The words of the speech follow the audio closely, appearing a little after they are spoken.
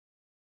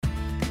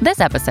This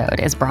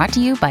episode is brought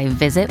to you by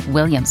Visit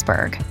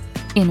Williamsburg.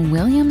 In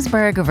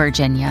Williamsburg,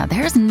 Virginia,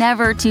 there's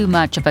never too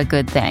much of a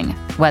good thing.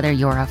 Whether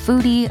you're a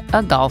foodie,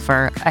 a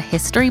golfer, a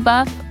history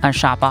buff, a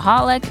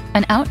shopaholic,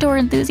 an outdoor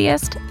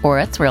enthusiast, or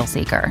a thrill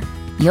seeker,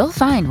 you'll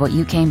find what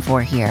you came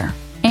for here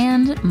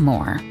and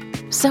more.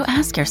 So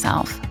ask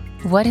yourself,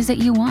 what is it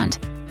you want?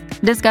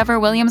 Discover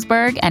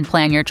Williamsburg and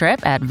plan your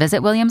trip at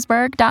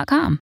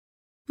visitwilliamsburg.com.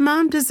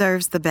 Mom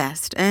deserves the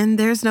best, and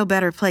there's no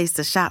better place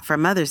to shop for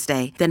Mother's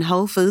Day than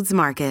Whole Foods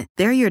Market.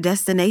 They're your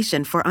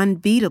destination for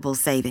unbeatable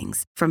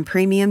savings, from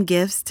premium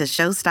gifts to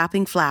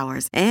show-stopping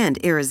flowers and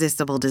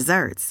irresistible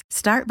desserts.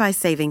 Start by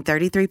saving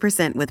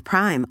 33% with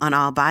Prime on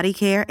all body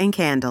care and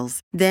candles.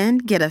 Then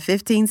get a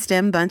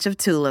 15-stem bunch of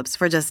tulips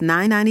for just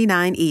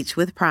 $9.99 each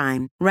with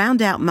Prime.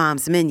 Round out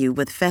Mom's menu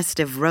with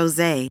festive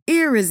rosé,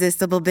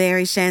 irresistible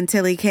berry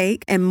chantilly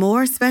cake, and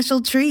more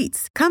special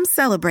treats. Come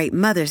celebrate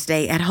Mother's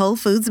Day at Whole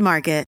Foods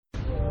Market.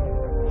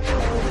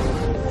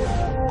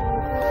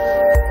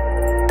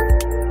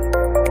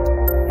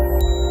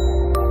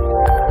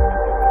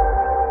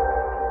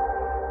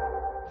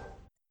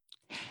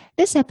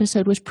 This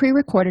episode was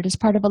pre-recorded as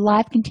part of a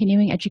live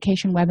continuing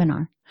education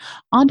webinar.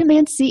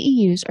 On-demand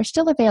CEUs are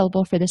still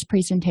available for this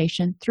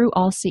presentation through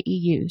All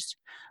CEUs.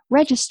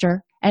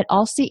 Register at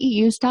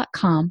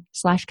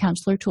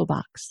allceus.com/Counselor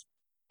Toolbox.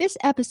 This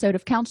episode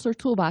of Counselor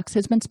Toolbox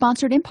has been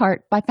sponsored in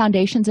part by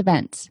Foundations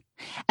Events.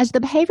 As the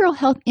behavioral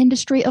health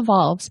industry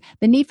evolves,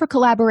 the need for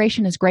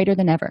collaboration is greater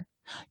than ever.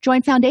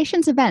 Join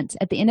Foundations Events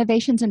at the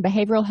Innovations in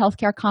Behavioral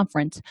Healthcare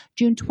Conference,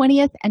 June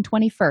 20th and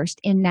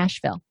 21st in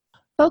Nashville.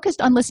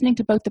 Focused on listening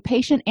to both the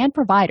patient and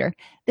provider,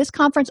 this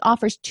conference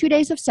offers 2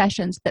 days of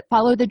sessions that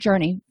follow the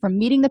journey from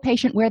meeting the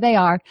patient where they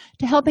are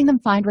to helping them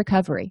find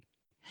recovery.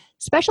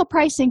 Special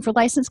pricing for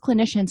licensed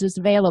clinicians is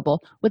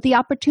available with the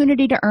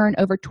opportunity to earn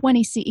over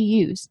 20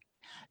 CEUs.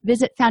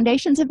 Visit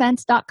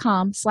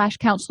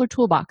foundationsevents.com/Counselor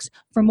Toolbox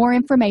for more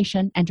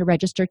information and to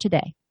register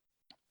today.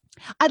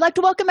 I'd like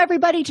to welcome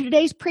everybody to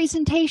today's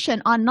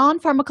presentation on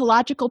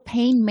non-pharmacological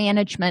pain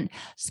management,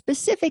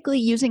 specifically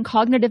using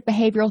cognitive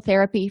behavioral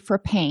therapy for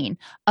pain,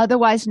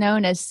 otherwise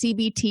known as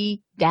CBT-CP.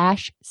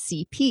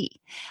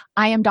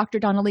 I am Dr.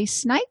 Dawn-Elise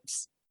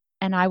Snipes,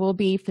 and I will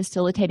be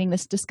facilitating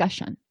this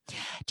discussion.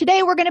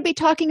 Today, we're going to be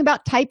talking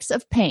about types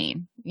of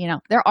pain.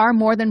 There are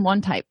more than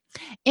one type.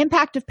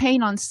 Impact of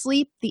pain on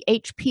sleep, the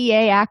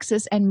HPA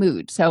axis, and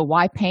mood. So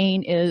why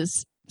pain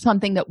is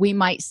something that we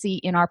might see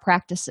in our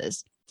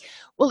practices.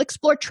 We'll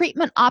explore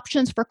treatment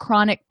options for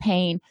chronic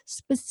pain,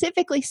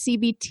 specifically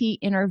CBT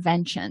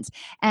interventions.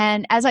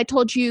 And as I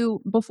told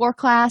you before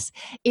class,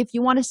 if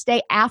you want to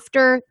stay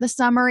after the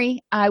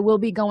summary, I will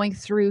be going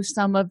through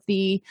some of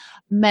the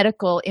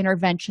medical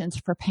interventions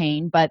for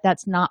pain, but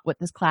that's not what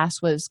this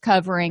class was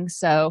covering,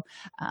 so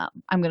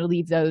I'm going to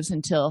leave those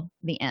until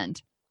the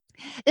end.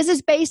 This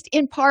is based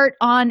in part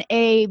on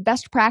a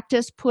best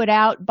practice put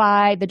out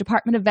by the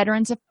Department of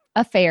Veterans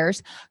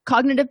Affairs,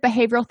 cognitive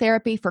behavioral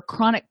therapy for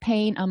chronic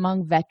pain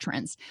among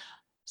veterans.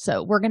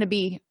 So we're going to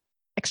be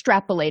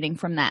extrapolating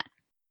from that.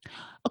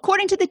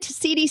 According to the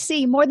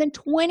CDC, more than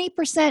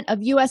 20%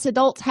 of U.S.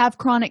 adults have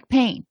chronic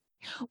pain.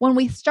 When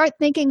we start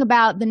thinking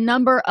about the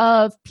number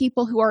of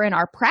people who are in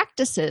our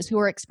practices who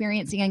are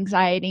experiencing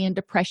anxiety and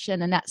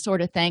depression and that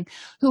sort of thing,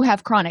 who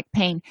have chronic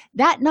pain,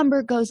 that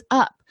number goes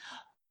up.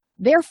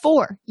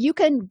 Therefore, you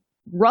can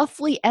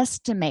roughly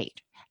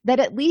estimate that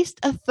at least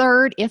a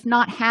third, if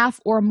not half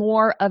or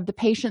more, of the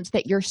patients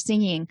that you're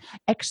seeing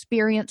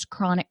experience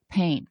chronic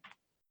pain.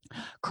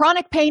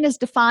 Chronic pain is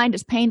defined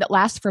as pain that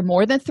lasts for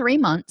more than 3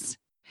 months,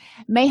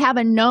 may have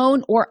a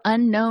known or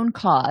unknown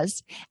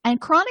cause, and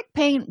chronic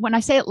pain, when I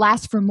say it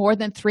lasts for more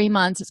than 3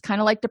 months, it's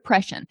kind of like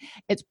depression.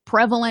 It's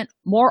prevalent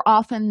more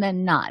often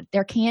than not.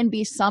 There can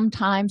be some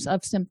times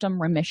of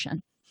symptom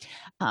remission.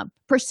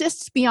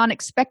 Persists beyond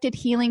expected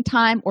healing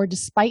time or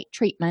despite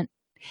treatment,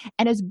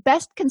 and is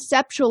best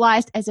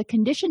conceptualized as a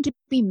condition to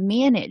be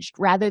managed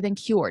rather than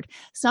cured.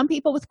 Some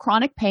people with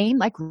chronic pain,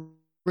 like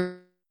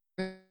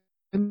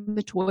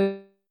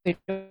rheumatoid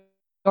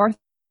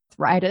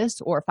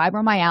arthritis or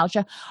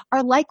fibromyalgia,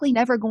 are likely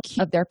never going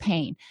to of their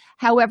pain.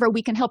 However,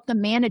 we can help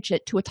them manage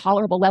it to a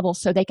tolerable level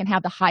so they can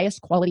have the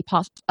highest quality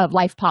of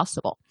life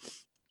possible.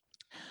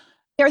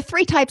 There are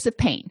 3 types of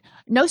pain.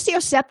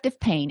 Nociceptive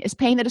pain is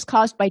pain that is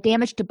caused by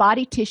damage to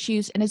body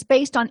tissues and is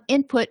based on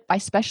input by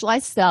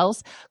specialized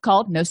cells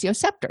called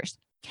nociceptors.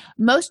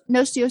 Most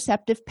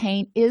nociceptive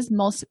pain is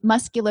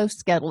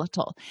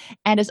musculoskeletal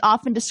and is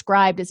often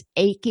described as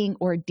aching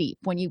or deep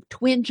when you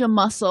twinge a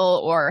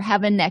muscle or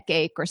have a neck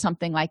ache or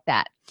something like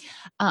that.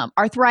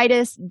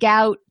 Arthritis,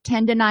 gout,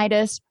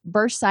 tendinitis,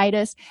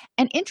 bursitis,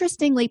 and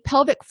interestingly,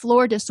 pelvic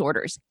floor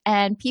disorders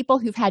and people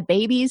who've had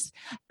babies,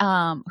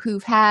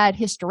 who've had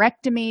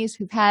hysterectomies,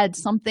 who've had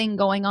something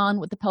going on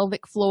with the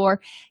pelvic floor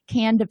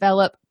can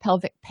develop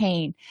pelvic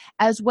pain,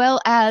 as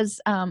well as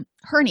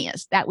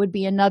hernias. That would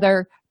be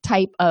another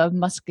type of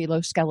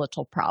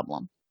musculoskeletal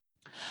problem.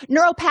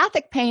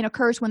 Neuropathic pain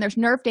occurs when there's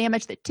nerve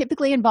damage that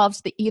typically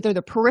involves either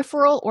the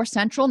peripheral or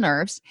central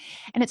nerves,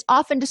 and it's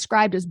often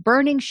described as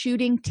burning,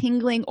 shooting,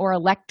 tingling, or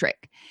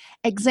electric.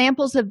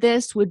 Examples of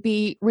this would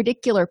be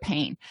radicular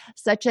pain,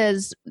 such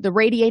as the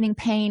radiating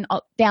pain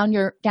down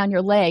your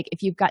leg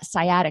if you've got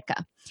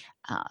sciatica,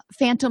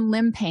 phantom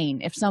limb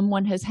pain if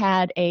someone has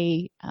had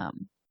a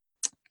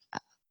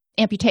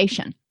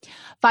amputation,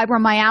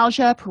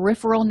 fibromyalgia,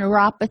 peripheral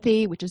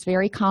neuropathy, which is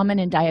very common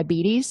in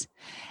diabetes.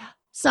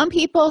 Some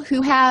people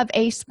who have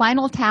a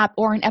spinal tap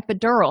or an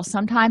epidural,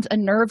 sometimes a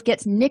nerve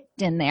gets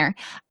nicked in there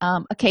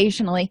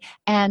occasionally,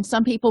 and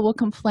some people will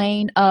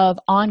complain of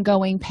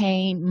ongoing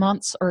pain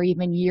months or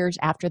even years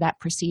after that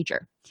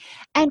procedure.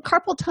 And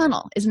carpal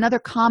tunnel is another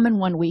common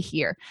one we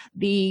hear.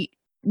 The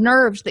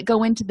nerves that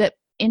go into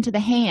the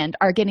hand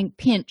are getting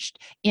pinched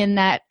in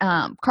that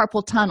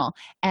carpal tunnel,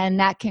 and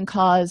that can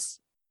cause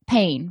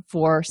pain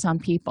for some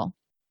people.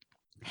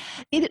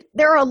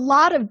 There are a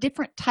lot of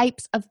different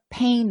types of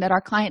pain that our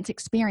clients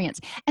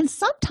experience, and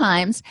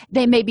sometimes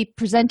they may be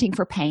presenting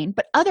for pain,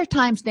 but other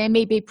times they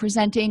may be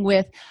presenting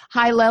with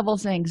high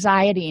levels of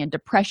anxiety and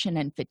depression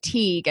and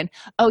fatigue, and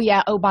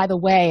by the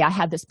way, I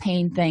have this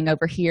pain thing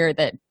over here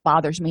that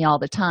bothers me all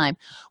the time.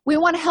 We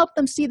want to help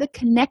them see the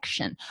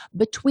connection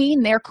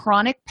between their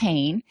chronic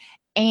pain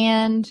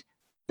and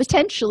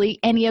potentially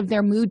any of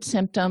their mood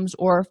symptoms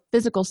or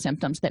physical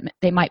symptoms that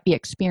they might be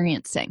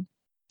experiencing.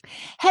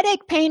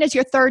 Headache pain is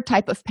your third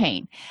type of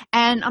pain,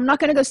 and I'm not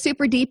going to go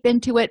super deep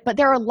into it, but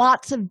there are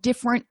lots of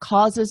different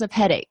causes of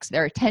headaches.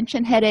 There are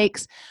tension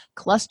headaches,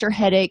 cluster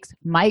headaches,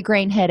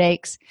 migraine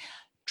headaches.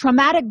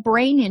 Traumatic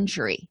brain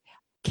injury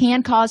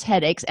can cause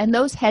headaches, and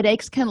those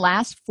headaches can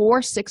last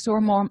 4, 6,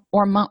 or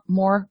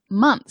more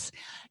months.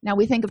 Now,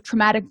 we think of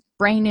traumatic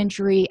brain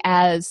injury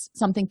as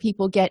something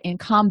people get in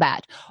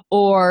combat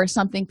or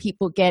something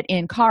people get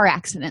in car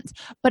accidents,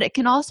 but it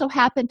can also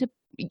happen to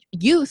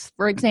youth,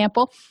 for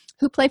example,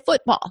 who play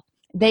football.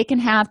 They can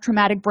have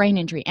traumatic brain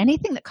injury.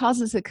 Anything that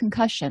causes a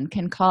concussion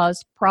can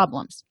cause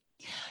problems.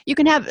 You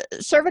can have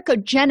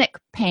cervicogenic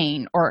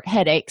pain or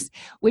headaches,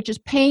 which is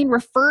pain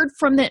referred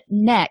from the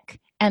neck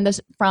and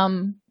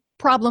from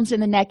problems in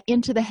the neck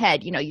into the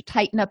head. You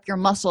tighten up your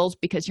muscles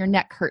because your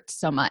neck hurts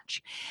so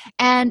much.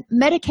 And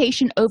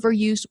medication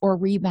overuse or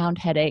rebound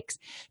headaches.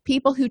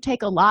 People who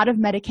take a lot of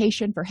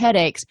medication for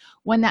headaches,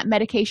 when that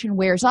medication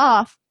wears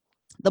off,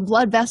 the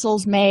blood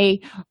vessels may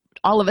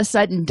all of a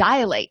sudden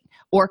dilate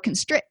or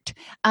constrict,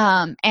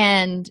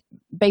 and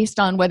based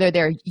on whether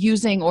they're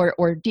using or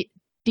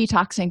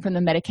detoxing from the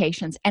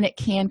medications, and it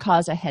can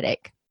cause a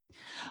headache.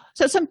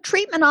 So some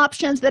treatment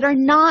options that are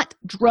not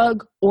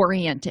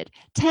drug-oriented.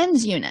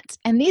 TENS units,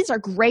 and these are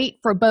great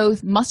for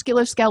both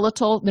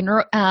musculoskeletal,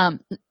 the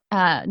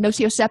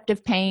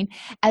nociceptive pain,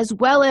 as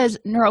well as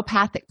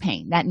neuropathic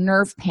pain, that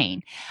nerve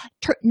pain.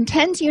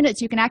 TENS units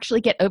you can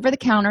actually get over the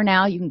counter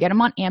now. You can get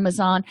them on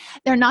Amazon.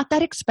 They're not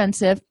that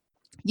expensive.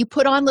 You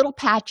put on little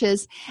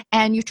patches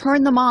and you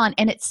turn them on,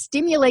 and it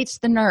stimulates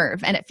the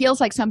nerve, and it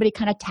feels like somebody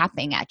kind of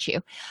tapping at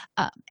you.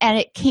 And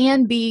it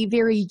can be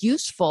very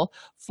useful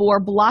for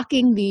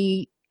blocking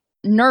the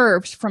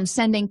nerves from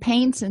sending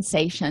pain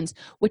sensations,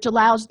 which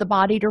allows the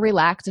body to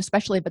relax,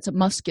 especially if it's a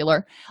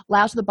muscular,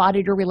 allows the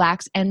body to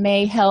relax and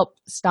may help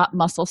stop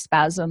muscle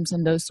spasms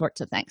and those sorts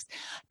of things.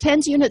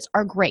 TENS units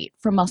are great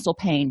for muscle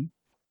pain.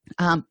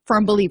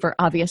 Firm believer,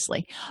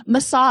 obviously.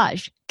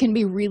 Massage can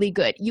be really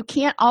good. You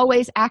can't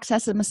always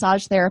access a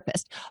massage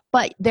therapist,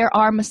 but there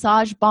are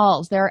massage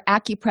balls, there are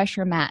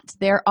acupressure mats,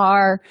 there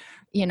are,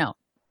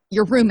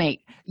 your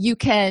roommate. You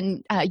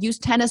can use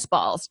tennis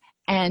balls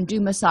and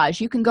do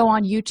massage. You can go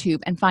on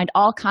YouTube and find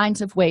all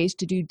kinds of ways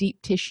to do deep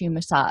tissue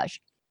massage.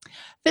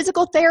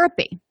 Physical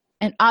therapy,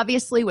 and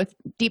obviously with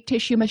deep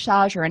tissue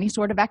massage or any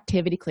sort of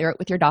activity, clear it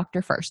with your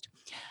doctor first.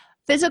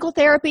 Physical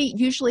therapy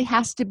usually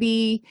has to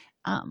be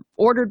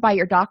ordered by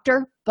your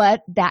doctor,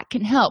 but that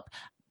can help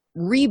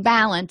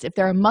rebalance if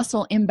there are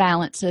muscle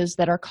imbalances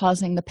that are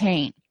causing the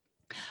pain.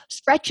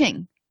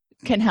 Stretching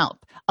can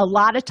help. A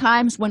lot of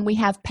times when we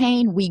have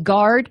pain, we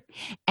guard,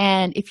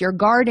 and if you're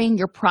guarding,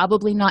 you're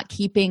probably not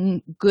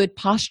keeping good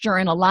posture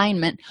and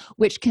alignment,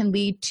 which can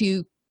lead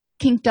to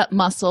kinked up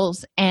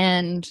muscles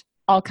and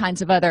all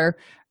kinds of other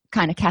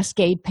kind of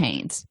cascade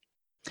pains.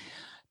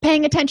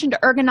 Paying attention to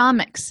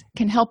ergonomics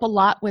can help a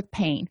lot with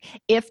pain.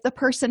 If the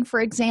person, for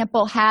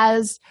example,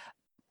 has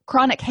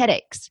chronic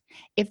headaches,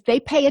 if they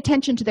pay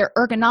attention to their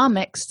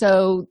ergonomics,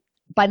 so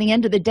by the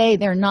end of the day,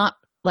 they're not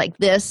like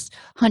this,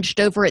 hunched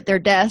over at their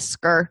desk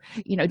or,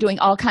 doing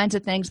all kinds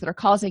of things that are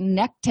causing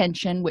neck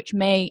tension, which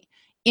may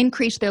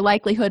increase their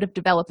likelihood of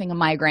developing a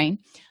migraine,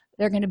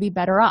 they're going to be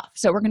better off.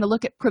 So we're going to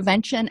look at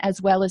prevention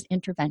as well as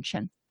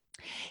intervention.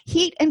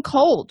 Heat and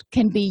cold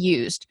can be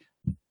used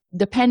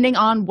depending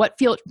on what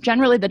feels.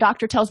 Generally, the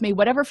doctor tells me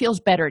whatever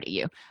feels better to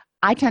you.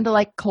 I tend to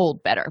like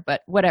cold better,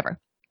 but whatever.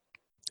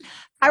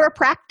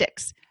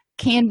 Chiropractics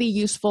can be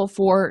useful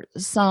for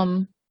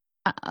some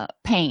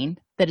pain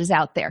that is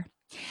out there.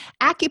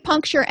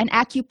 Acupuncture and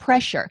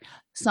acupressure,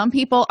 Some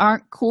people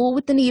aren't cool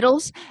with the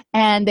needles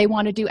and they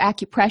want to do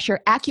acupressure.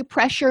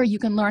 Acupressure you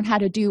can learn how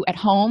to do at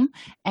home,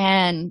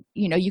 and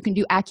you can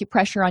do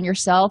acupressure on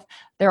yourself.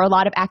 There are a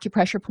lot of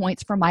acupressure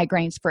points for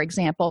migraines, for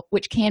example,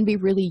 which can be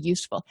really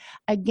useful.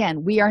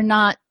 Again, we are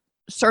not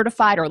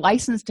certified or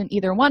licensed in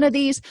either one of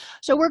these,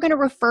 so we're going to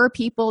refer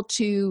people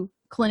to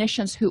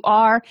clinicians who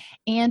are,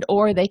 and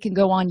or they can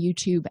go on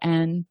YouTube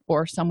and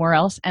or somewhere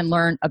else and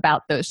learn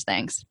about those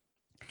things.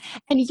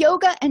 And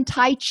yoga and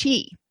Tai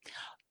Chi.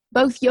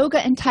 Both yoga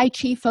and Tai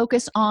Chi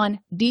focus on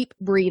deep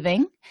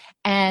breathing,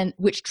 and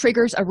which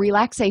triggers a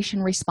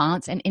relaxation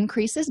response and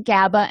increases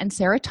GABA and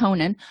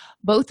serotonin,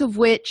 both of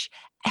which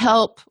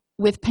help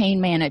with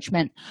pain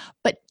management.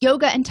 But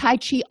yoga and Tai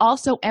Chi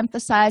also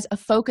emphasize a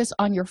focus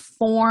on your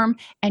form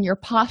and your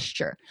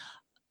posture.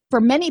 For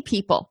many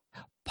people,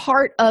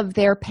 part of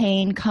their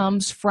pain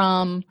comes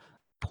from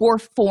poor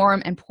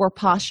form and poor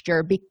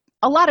posture,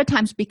 a lot of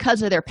times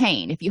because of their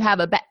pain. If you have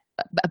a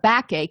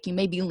backache, you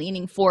may be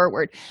leaning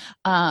forward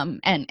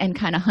and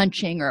kind of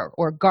hunching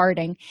or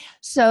guarding.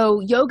 So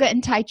yoga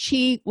and Tai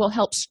Chi will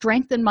help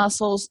strengthen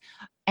muscles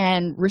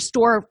and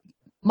restore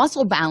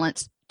muscle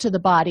balance to the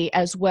body,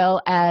 as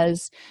well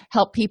as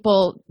help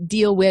people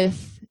deal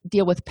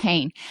with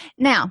pain.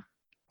 Now,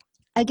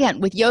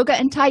 again, with yoga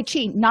and Tai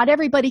Chi, not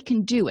everybody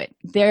can do it.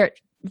 A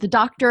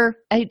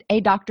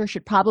doctor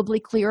should probably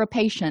clear a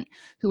patient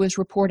who is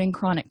reporting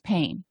chronic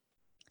pain.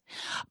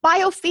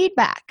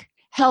 Biofeedback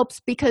helps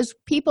because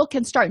people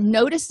can start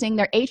noticing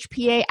their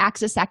HPA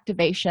axis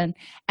activation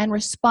and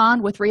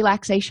respond with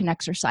relaxation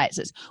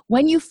exercises.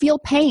 When you feel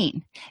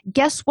pain,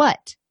 guess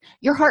what?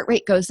 Your heart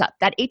rate goes up.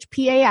 That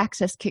HPA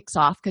axis kicks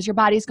off because your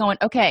body's going,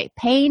 okay,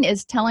 pain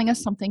is telling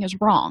us something is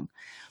wrong.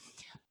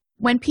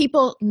 When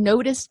people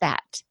notice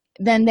that,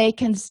 then they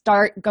can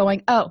start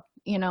going, oh,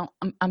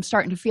 I'm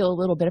starting to feel a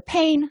little bit of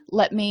pain.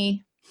 Let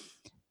me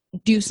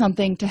do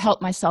something to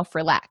help myself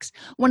relax.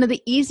 One of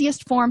the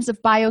easiest forms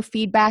of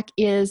biofeedback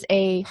is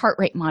a heart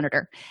rate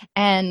monitor.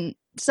 And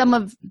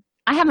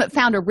I haven't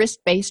found a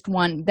wrist-based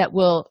one that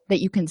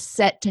you can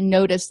set to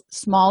notice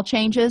small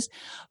changes,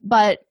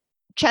 but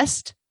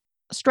chest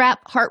strap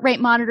heart rate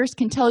monitors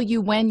can tell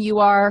you when you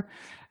are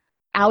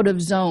out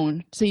of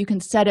zone. So you can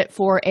set it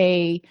for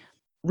a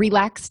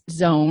relaxed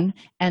zone,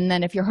 and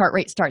then if your heart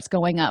rate starts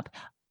going up.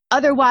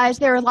 Otherwise,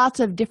 there are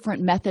lots of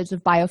different methods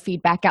of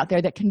biofeedback out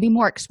there that can be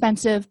more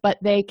expensive, but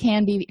they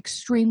can be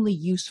extremely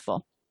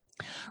useful.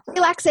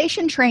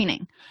 Relaxation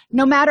training.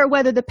 No matter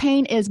whether the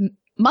pain is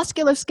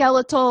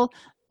musculoskeletal,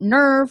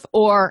 nerve,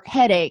 or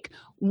headache,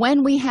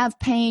 when we have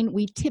pain,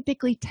 we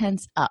typically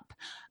tense up.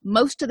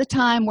 Most of the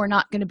time, we're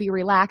not going to be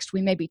relaxed.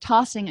 We may be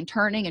tossing and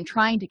turning and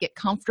trying to get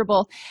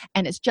comfortable,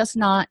 and it's just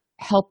not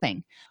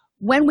helping.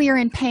 When we are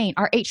in pain,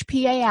 our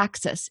HPA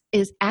axis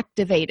is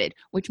activated,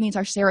 which means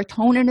our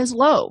serotonin is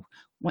low.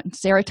 When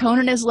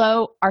serotonin is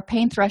low, our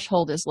pain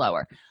threshold is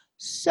lower.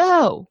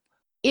 So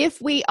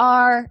if we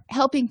are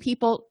helping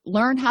people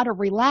learn how to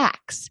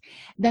relax,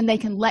 then they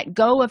can let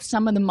go of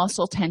some of the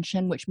muscle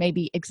tension, which may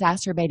be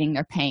exacerbating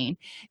their pain.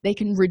 They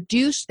can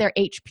reduce their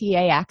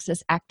HPA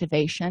axis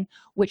activation,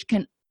 which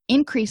can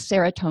increase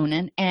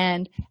serotonin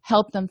and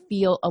help them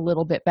feel a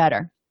little bit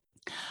better.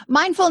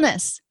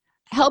 Mindfulness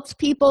helps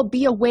people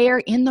be aware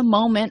in the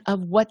moment of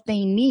what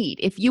they need.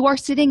 If you are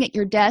sitting at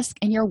your desk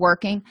and you're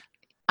working,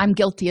 I'm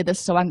guilty of this,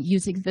 so I'm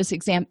using this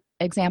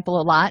example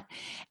a lot,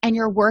 and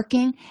you're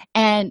working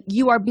and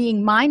you are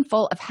being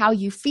mindful of how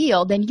you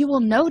feel, then you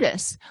will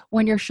notice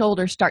when your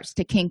shoulder starts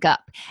to kink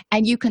up,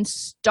 and you can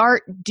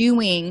start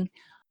doing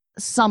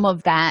some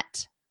of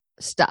that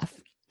stuff.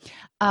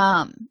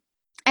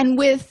 And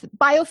with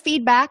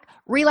biofeedback,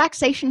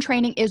 relaxation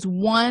training is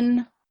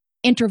one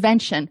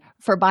intervention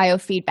for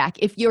biofeedback.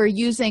 If you're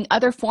using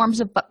other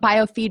forms of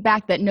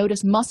biofeedback that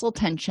notice muscle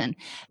tension,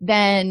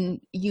 then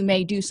you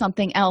may do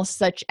something else,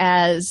 such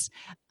as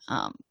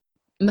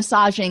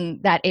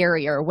massaging that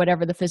area or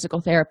whatever the physical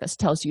therapist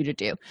tells you to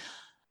do.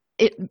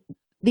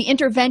 The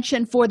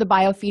intervention for the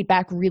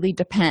biofeedback really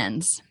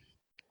depends.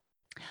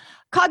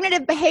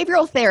 Cognitive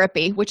behavioral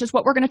therapy, which is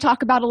what we're going to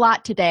talk about a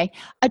lot today,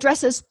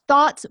 addresses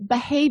thoughts,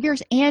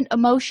 behaviors, and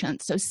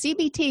emotions. So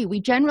CBT, we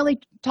generally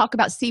talk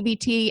about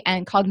CBT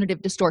and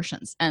cognitive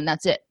distortions, and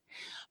that's it.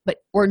 But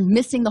we're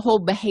missing the whole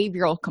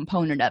behavioral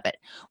component of it.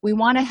 We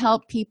want to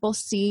help people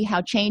see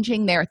how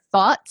changing their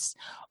thoughts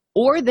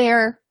or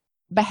their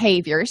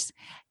behaviors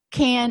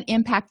can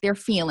impact their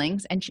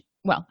feelings, and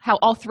how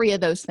all three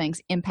of those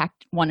things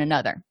impact one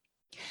another.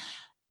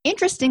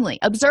 Interestingly,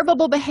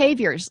 observable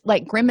behaviors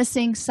like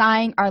grimacing,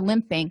 sighing, or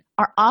limping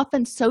are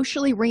often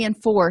socially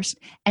reinforced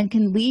and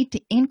can lead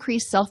to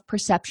increased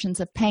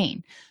self-perceptions of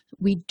pain.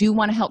 We do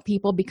want to help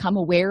people become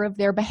aware of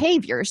their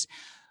behaviors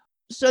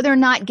so they're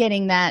not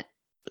getting that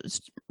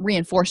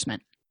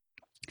reinforcement.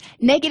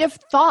 Negative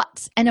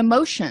thoughts and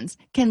emotions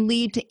can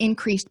lead to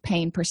increased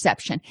pain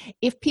perception.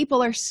 If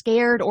people are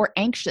scared or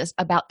anxious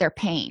about their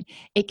pain,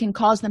 it can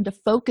cause them to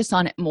focus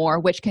on it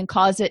more, which can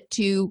cause it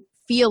to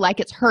feel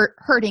like it's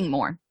hurting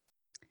more.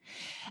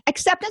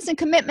 Acceptance and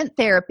commitment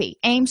therapy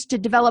aims to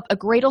develop a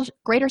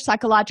greater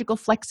psychological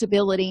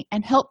flexibility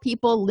and help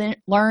people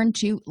learn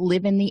to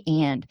live in the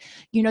and.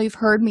 You've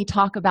heard me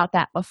talk about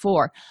that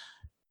before.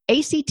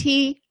 ACT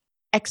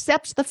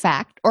accepts the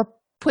fact or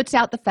puts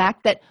out the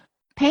fact that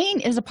pain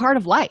is a part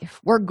of life.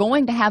 We're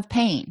going to have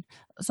pain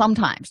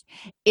sometimes.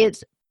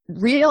 It's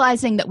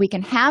realizing that we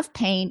can have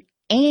pain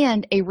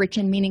and a rich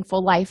and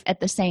meaningful life at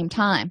the same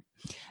time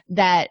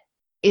that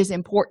is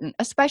important,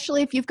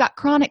 especially if you've got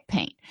chronic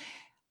pain.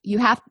 You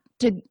have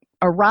to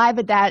arrive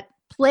at that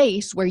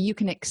place where you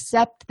can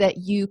accept that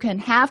you can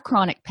have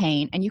chronic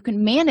pain and you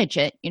can manage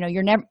it.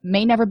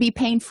 May never be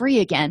pain-free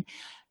again,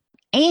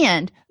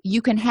 and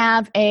you can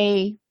have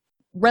a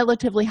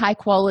relatively high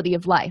quality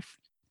of life.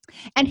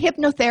 And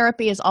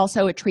hypnotherapy is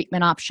also a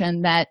treatment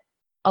option that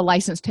a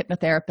licensed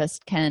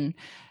hypnotherapist can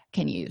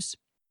use.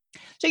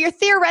 So your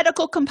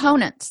theoretical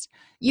components,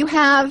 you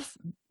have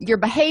your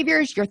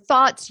behaviors, your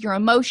thoughts, your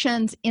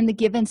emotions in the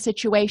given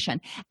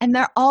situation, and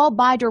they're all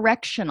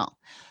bidirectional.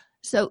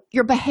 So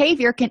your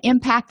behavior can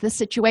impact the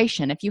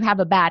situation. If you have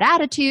a bad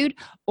attitude,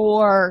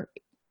 or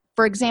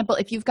for example,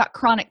 if you've got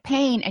chronic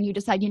pain and you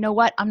decide,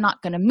 I'm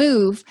not going to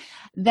move,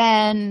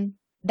 then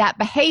that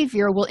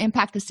behavior will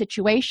impact the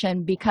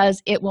situation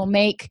because it will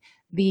make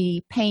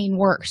the pain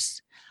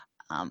worse.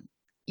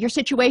 Your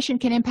situation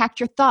can impact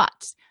your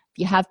thoughts. If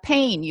you have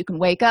pain, you can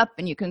wake up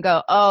and you can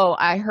go, oh,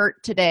 I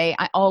hurt today.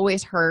 I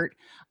always hurt.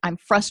 I'm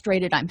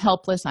frustrated. I'm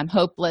helpless. I'm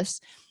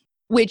hopeless,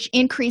 which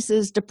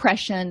increases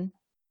depression,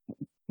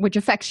 which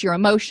affects your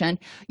emotion.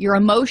 Your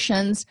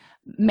emotions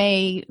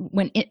may,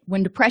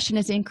 when depression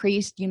is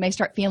increased, you may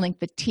start feeling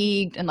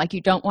fatigued and like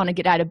you don't want to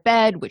get out of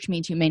bed, which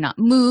means you may not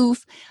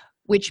move,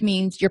 which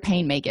means your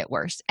pain may get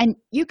worse. And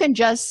you can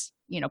just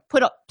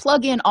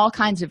plug in all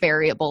kinds of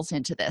variables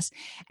into this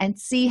and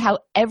see how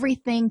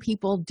everything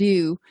people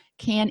do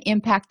can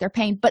impact their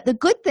pain. But the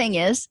good thing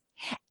is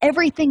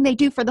everything they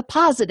do for the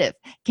positive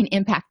can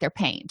impact their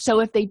pain.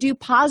 So if they do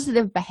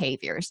positive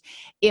behaviors,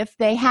 if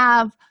they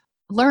have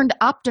learned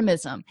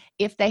optimism,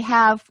 if they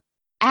have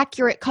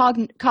accurate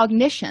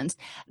cognitions,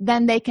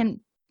 then they can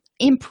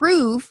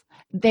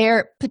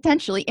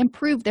potentially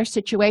improve their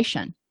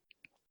situation.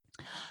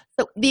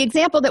 So the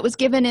example that was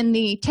given in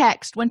the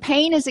text, when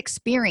pain is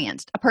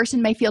experienced, a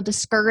person may feel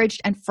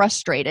discouraged and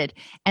frustrated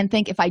and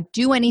think, if I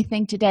do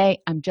anything today,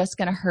 I'm just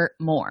going to hurt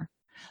more.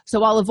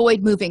 So I'll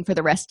avoid moving for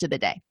the rest of the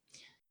day.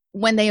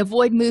 When they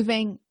avoid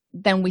moving,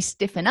 then we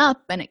stiffen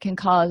up and it can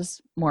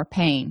cause more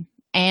pain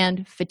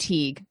and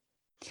fatigue.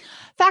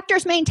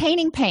 Factors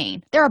maintaining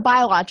pain. There are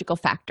biological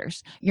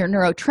factors, your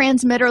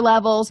neurotransmitter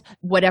levels,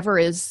 whatever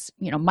is,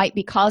 might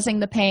be causing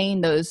the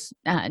pain, those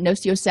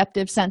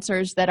nociceptive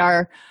sensors that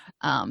are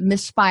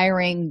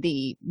misfiring,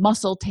 the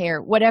muscle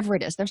tear, whatever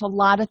it is. There's a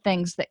lot of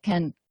things that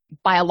can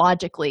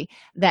biologically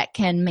that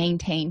can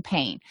maintain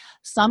pain.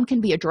 Some can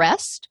be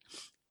addressed,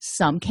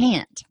 some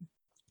can't.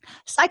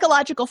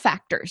 Psychological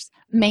factors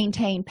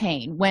maintain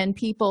pain. When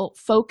people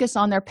focus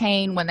on their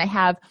pain, when they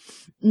have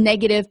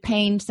negative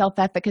pain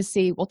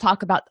self-efficacy, we'll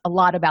talk a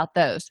lot about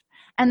those.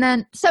 And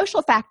then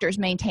social factors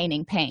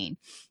maintaining pain.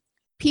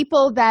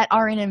 People that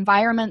are in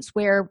environments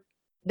where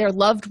their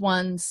loved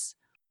ones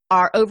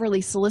are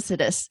overly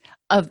solicitous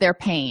of their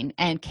pain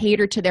and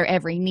cater to their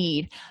every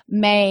need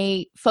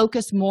may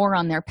focus more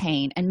on their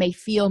pain and may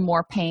feel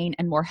more pain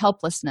and more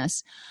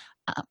helplessness.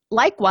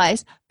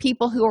 Likewise,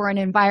 people who are in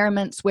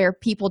environments where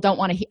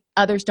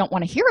others don't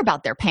want to hear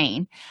about their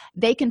pain,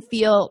 they can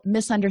feel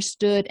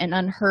misunderstood and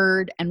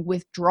unheard and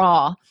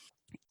withdraw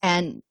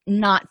and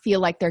not feel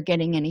like they're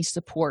getting any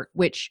support,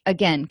 which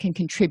again can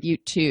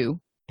contribute to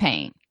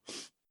pain.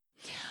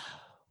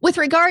 With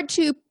regard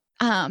to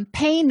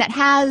pain that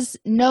has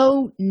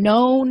no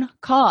known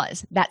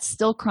cause, that's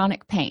still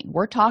chronic pain.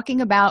 We're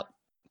talking about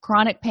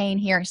chronic pain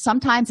here.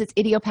 Sometimes it's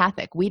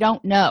idiopathic. We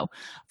don't know.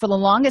 For the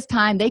longest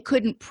time, they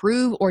couldn't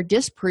prove or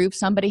disprove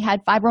somebody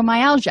had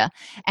fibromyalgia,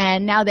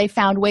 and now they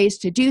found ways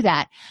to do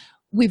that.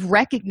 We've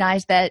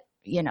recognized that,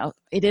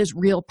 it is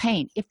real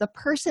pain. If the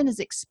person is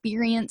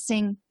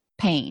experiencing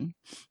pain,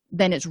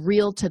 then it's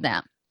real to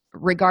them,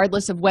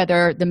 regardless of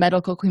whether the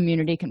medical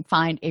community can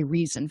find a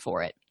reason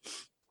for it.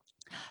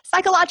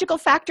 Psychological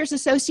factors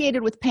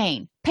associated with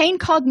pain. Pain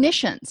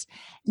cognitions.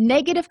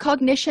 Negative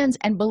cognitions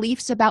and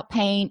beliefs about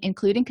pain,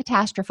 including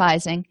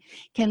catastrophizing,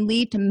 can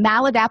lead to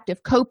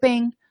maladaptive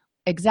coping,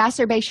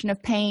 exacerbation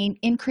of pain,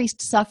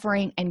 increased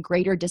suffering, and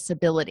greater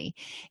disability.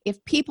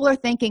 If people are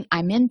thinking,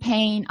 I'm in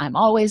pain, I'm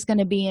always going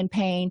to be in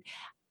pain,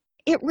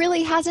 it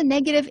really has a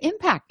negative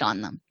impact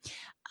on them.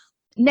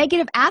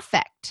 Negative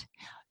affect.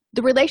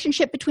 The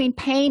relationship between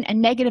pain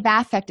and negative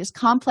affect is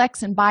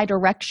complex and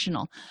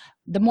bidirectional.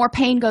 The more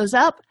pain goes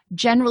up,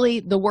 generally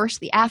the worse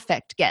the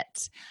affect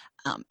gets.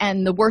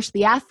 And the worse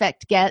the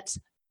affect gets,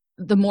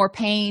 the more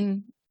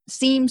pain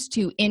seems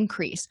to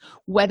increase,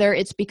 whether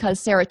it's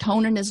because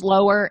serotonin is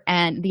lower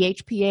and the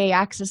HPA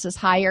axis is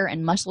higher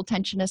and muscle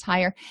tension is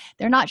higher.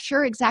 They're not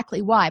sure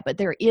exactly why, but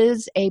there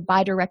is a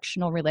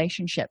bidirectional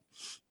relationship.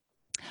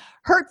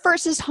 Hurt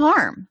versus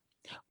harm.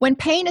 When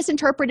pain is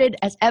interpreted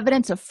as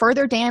evidence of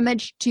further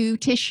damage to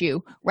tissue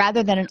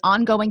rather than an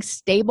ongoing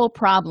stable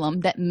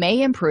problem that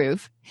may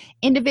improve,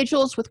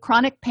 individuals with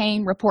chronic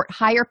pain report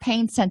higher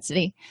pain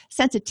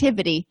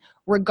sensitivity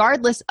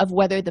regardless of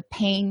whether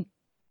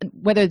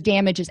the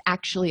damage is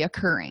actually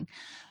occurring.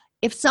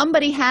 If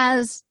somebody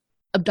has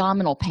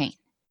abdominal pain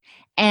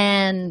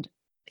and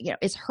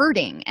is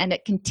hurting and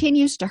it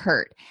continues to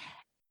hurt,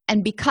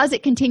 and because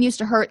it continues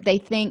to hurt, they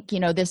think,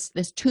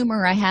 this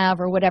tumor I have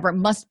or whatever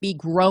must be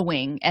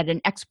growing at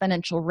an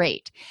exponential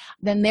rate.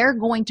 Then they're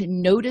going to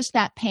notice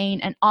that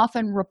pain and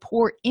often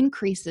report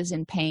increases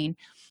in pain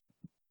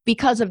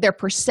because of their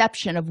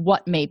perception of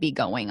what may be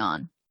going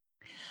on.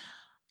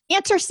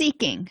 Answer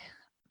seeking.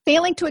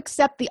 Failing to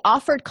accept the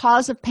offered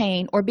cause of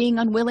pain or being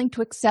unwilling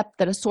to accept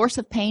that a source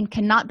of pain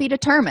cannot be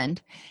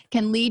determined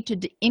can lead to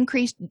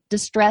increased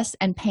distress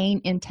and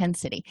pain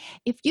intensity.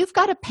 If you've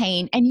got a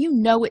pain and you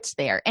know it's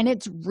there and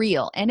it's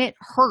real and it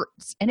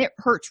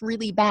hurts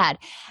really bad,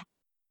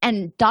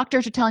 and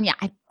doctors are telling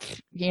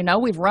you,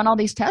 we've run all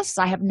these tests,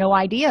 I have no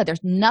idea.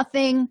 There's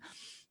nothing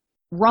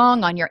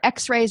wrong on your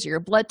x-rays or your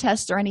blood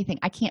tests or anything.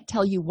 I can't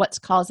tell you what's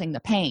causing the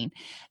pain.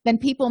 Then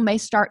people may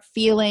start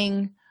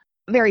feeling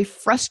very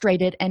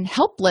frustrated and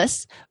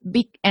helpless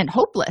and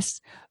hopeless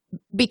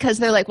because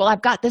they're like, well,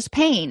 I've got this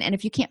pain, and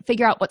if you can't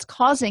figure out what's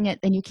causing it,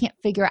 then you can't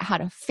figure out how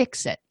to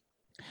fix it.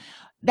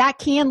 That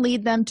can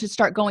lead them to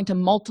start going to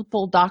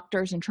multiple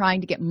doctors and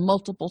trying to get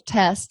multiple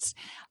tests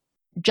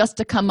just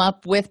to come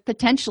up with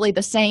potentially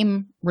the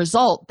same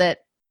result, that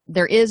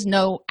there is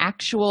no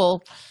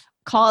actual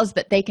cause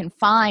that they can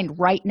find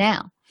right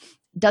now.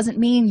 Doesn't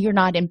mean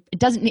it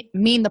doesn't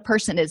mean the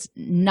person is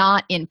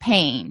not in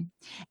pain.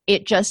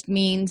 It just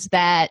means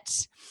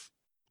that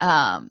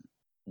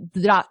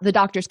the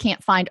doctors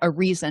can't find a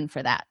reason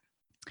for that.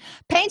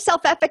 Pain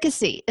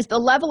self-efficacy is the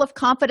level of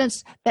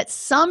confidence that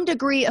some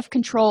degree of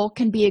control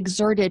can be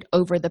exerted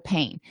over the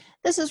pain.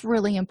 This is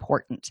really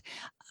important.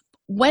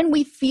 When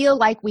we feel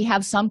like we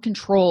have some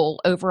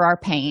control over our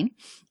pain,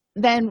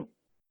 then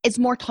it's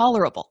more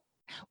tolerable.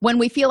 When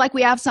we feel like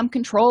we have some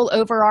control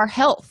over our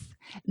health,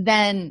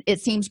 then it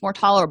seems more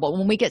tolerable.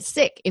 When we get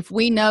sick, if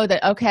we know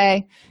that,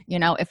 okay,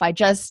 if I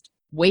just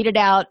wait it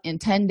out in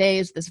 10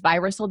 days, this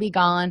virus will be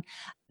gone,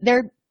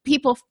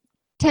 people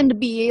tend to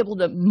be able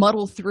to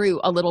muddle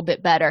through a little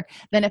bit better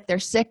than if they're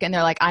sick and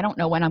they're like, I don't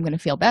know when I'm going to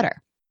feel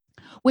better.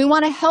 We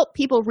want to help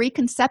people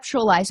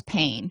reconceptualize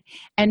pain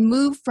and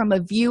move from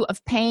a view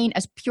of pain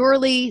as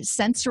purely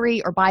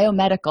sensory or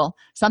biomedical,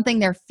 something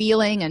they're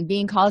feeling and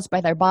being caused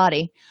by their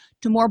body,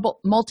 to more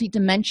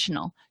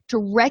multidimensional, to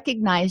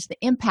recognize the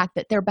impact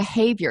that their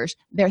behaviors,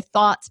 their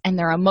thoughts, and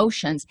their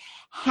emotions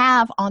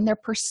have on their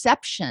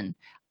perception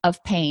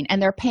of pain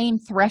and their pain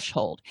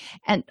threshold.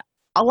 And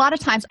a lot of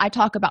times I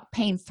talk about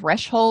pain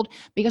threshold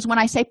because when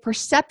I say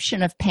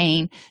perception of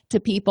pain to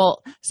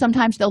people,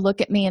 sometimes they'll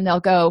look at me and they'll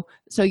go,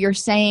 so you're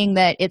saying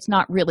that it's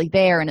not really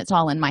there and it's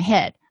all in my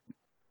head?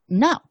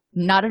 No,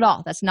 not at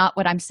all. That's not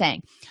what I'm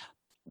saying.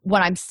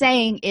 What I'm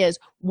saying is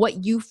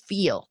what you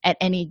feel at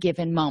any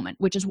given moment,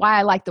 which is why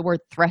I like the word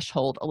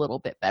threshold a little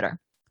bit better.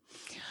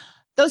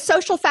 Those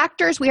social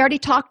factors we already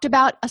talked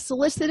about. A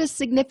solicitous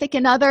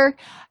significant other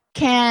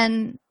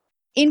can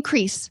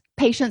increase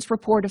patients'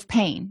 report of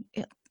pain.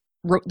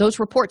 Those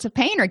reports of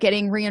pain are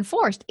getting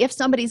reinforced. If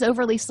somebody's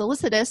overly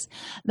solicitous,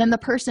 then the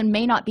person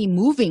may not be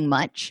moving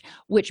much,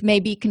 which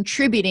may be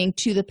contributing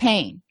to the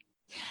pain.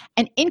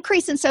 An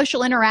increase in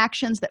social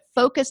interactions that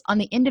focus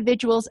the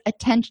individual's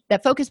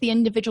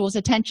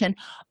attention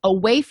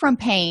away from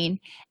pain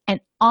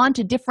and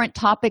onto different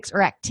topics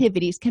or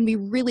activities can be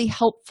really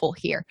helpful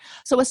here.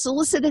 So a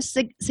solicitous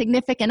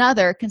significant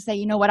other can say,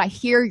 you know what, I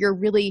hear you're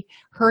really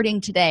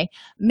hurting today.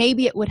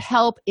 Maybe it would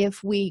help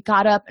if we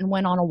got up and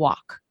went on a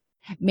walk.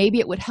 Maybe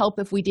it would help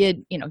if we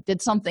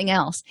did something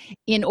else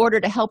in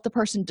order to help the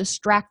person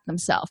distract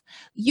themselves.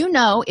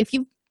 If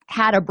you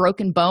had a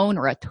broken bone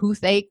or a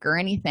toothache or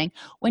anything,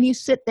 when you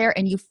sit there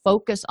and you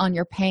focus on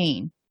your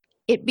pain,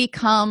 it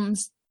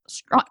becomes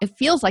strong. It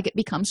feels like it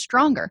becomes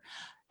stronger.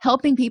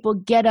 Helping people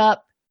get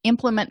up,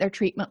 implement their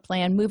treatment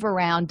plan, move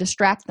around,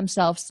 distract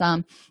themselves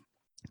some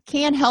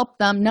can help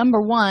them, number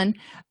one,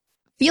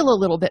 feel a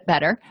little bit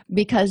better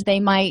because they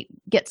might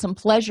get some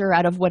pleasure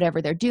out of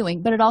whatever they're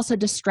doing, but it also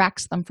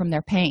distracts them from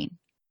their pain.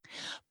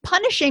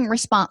 Punishing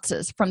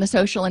responses from the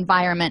social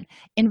environment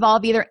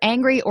involve either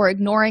angry or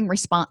ignoring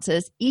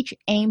responses, each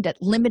aimed at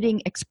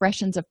limiting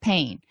expressions of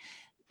pain.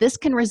 This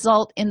can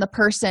result in the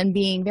person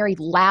being very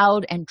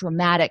loud and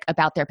dramatic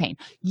about their pain.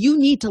 You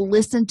need to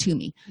listen to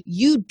me.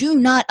 You do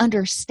not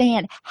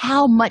understand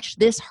how much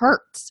this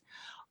hurts.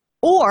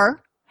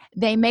 Or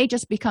they may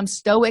just become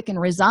stoic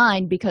and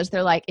resigned because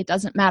they're like, it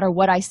doesn't matter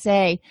what I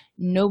say.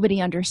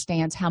 Nobody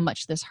understands how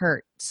much this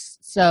hurts.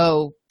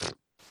 So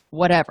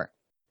whatever.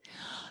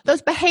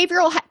 Those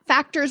behavioral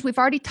factors we've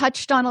already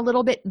touched on a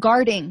little bit.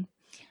 Guarding.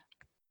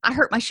 I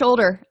hurt my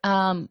shoulder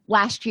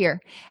last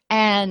year,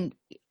 and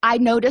I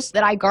noticed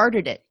that I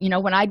guarded it.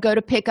 When I'd go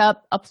to pick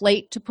up a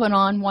plate to put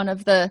on one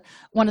of the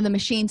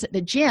machines at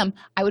the gym,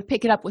 I would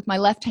pick it up with my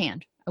left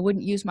hand. I I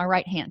wouldn't use my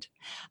right hand.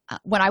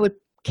 When I would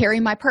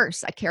carry my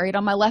purse, I carry it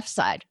on my left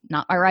side,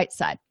 not my right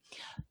side.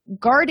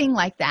 Guarding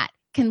like that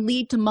can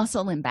lead to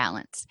muscle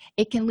imbalance.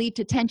 It can lead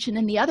to tension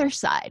in the other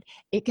side.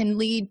 It can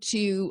lead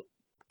to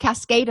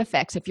cascade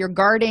effects. If you're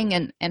guarding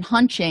and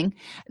hunching,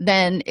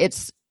 then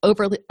it's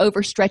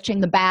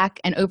overstretching the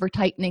back and over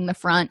tightening the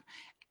front.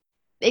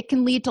 It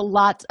can lead to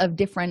lots of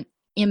different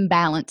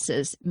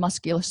imbalances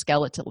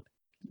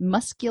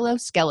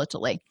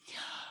musculoskeletally.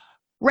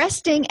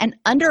 Resting and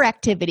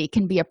underactivity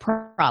can be a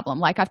problem,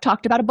 like I've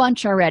talked about a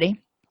bunch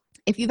already.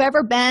 If you've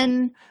ever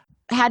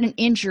had an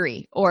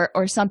injury or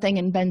something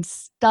and been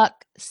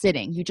stuck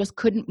sitting, you just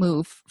couldn't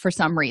move for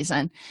some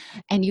reason,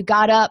 and you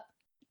got up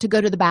to go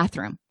to the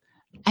bathroom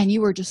and you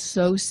were just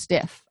so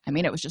stiff. I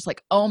mean, it was just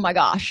like, oh my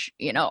gosh,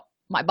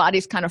 my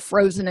body's kind of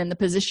frozen in the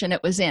position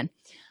it was in.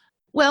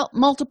 Well,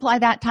 multiply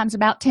that times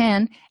about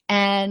 10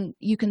 and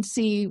you can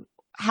see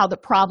how the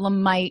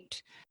problem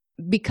might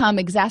become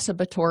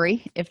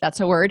exacerbatory, if that's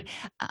a word,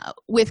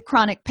 with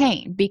chronic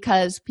pain,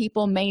 because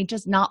people may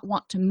just not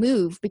want to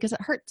move because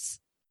it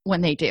hurts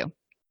when they do.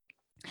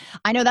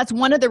 I know that's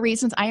one of the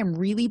reasons I am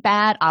really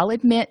bad, I'll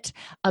admit,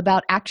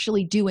 about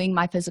actually doing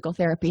my physical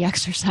therapy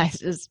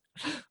exercises.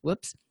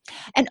 Whoops.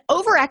 And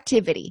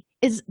overactivity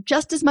is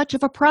just as much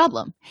of a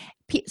problem.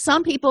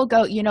 Some people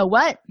go, you know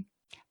what?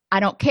 I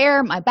don't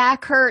care. My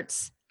back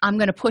hurts. I'm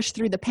going to push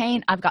through the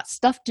pain. I've got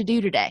stuff to do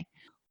today.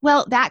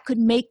 Well, that could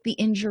make the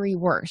injury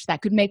worse.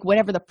 That could make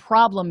whatever the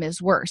problem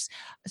is worse,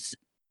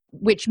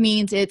 which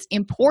means it's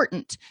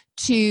important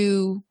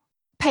to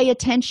pay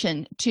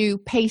attention to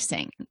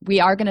pacing.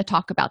 We are going to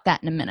talk about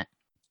that in a minute.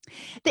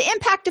 The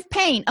impact of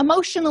pain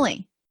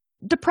emotionally,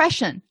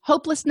 depression,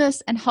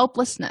 hopelessness and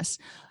helplessness,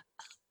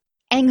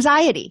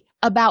 anxiety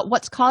about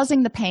what's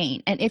causing the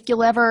pain and if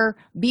you'll ever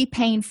be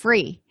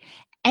pain-free,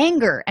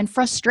 anger and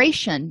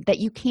frustration that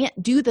you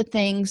can't do the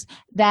things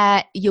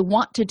that you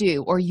want to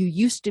do or you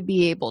used to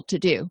be able to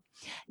do,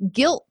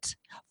 guilt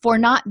for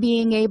not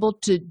being able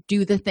to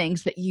do the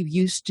things that you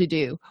used to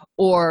do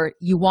or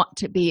you want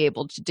to be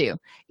able to do.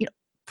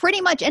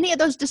 Pretty much any of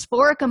those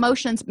dysphoric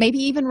emotions, maybe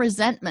even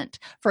resentment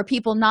for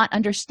people not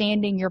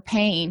understanding your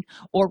pain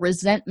or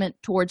resentment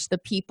towards the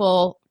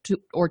people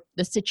or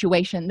the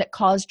situation that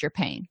caused your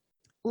pain.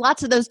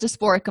 Lots of those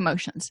dysphoric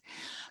emotions.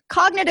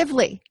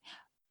 Cognitively,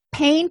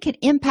 pain can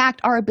impact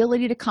our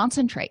ability to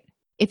concentrate.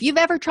 If you've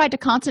ever tried to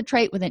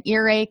concentrate with an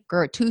earache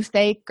or a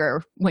toothache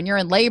or when you're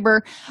in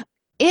labor,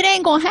 it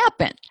ain't gonna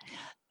happen.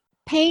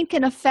 Pain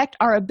can affect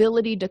our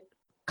ability to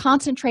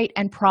concentrate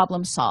and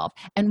problem solve.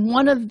 And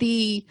one of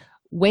the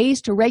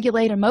ways to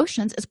regulate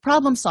emotions is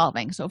problem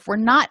solving. So if we're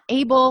not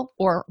able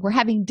or we're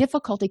having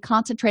difficulty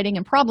concentrating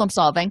and problem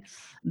solving,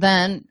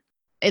 then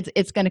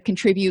it's going to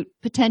contribute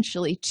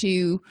potentially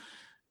to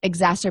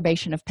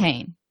exacerbation of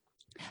pain.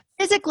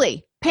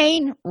 Physically,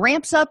 pain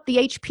ramps up the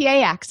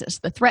HPA axis,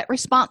 the threat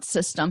response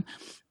system,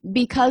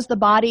 because the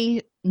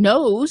body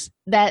knows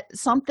that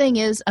something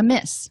is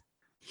amiss.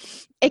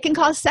 It can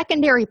cause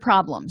secondary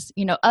problems,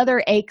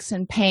 other aches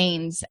and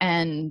pains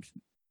and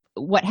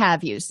what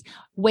have yous.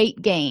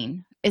 Weight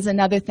gain is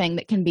another thing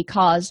that can be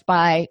caused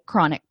by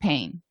chronic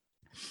pain.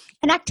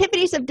 And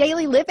activities of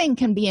daily living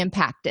can be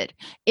impacted.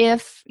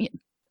 If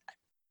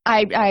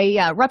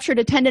I ruptured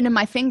a tendon in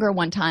my finger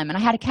one time and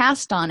I had a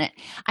cast on it,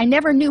 I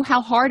never knew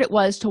how hard it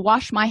was to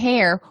wash my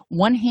hair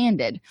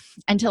one-handed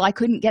until I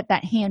couldn't get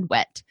that hand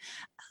wet.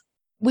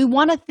 We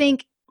want to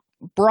think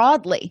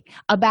broadly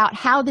about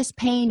how this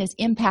pain is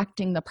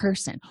impacting the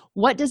person.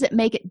 What does it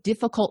make it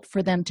difficult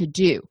for them to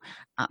do?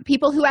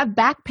 People who have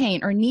back pain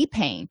or knee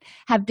pain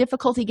have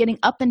difficulty getting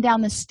up and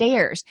down the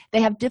stairs.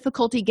 They have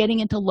difficulty getting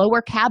into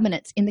lower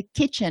cabinets in the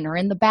kitchen or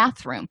in the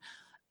bathroom.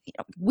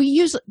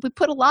 We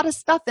put a lot of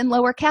stuff in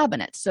lower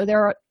cabinets, so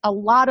there are a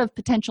lot of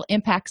potential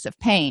impacts of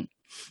pain.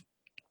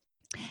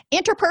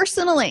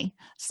 Interpersonally,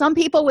 some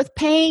people with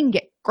pain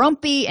get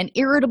grumpy and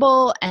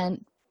irritable,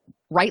 and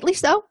rightly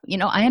so.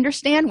 I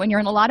understand when you're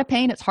in a lot of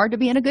pain, it's hard to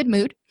be in a good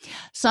mood.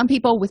 Some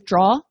people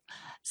withdraw.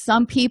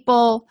 Some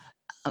people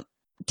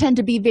tend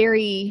to be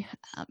very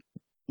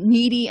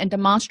needy and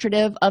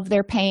demonstrative of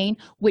their pain,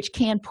 which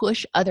can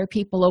push other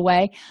people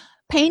away.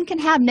 Pain can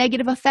have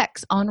negative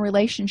effects on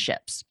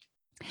relationships.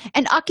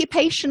 And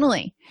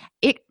occupationally,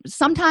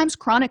 sometimes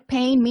chronic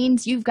pain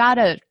means you've got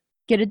to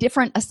get a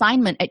different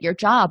assignment at your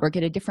job or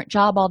get a different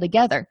job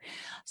altogether.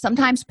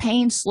 Sometimes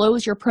pain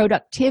slows your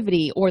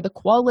productivity or the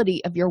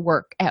quality of your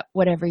work at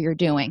whatever you're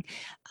doing.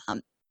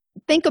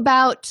 Think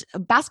about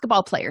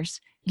basketball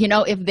players.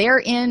 If they're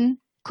in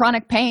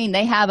chronic pain,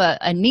 they have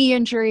a knee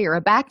injury or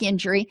a back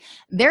injury,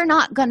 they're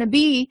not going to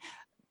be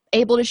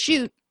able to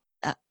shoot,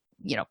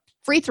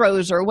 free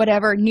throws or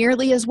whatever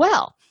nearly as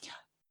well.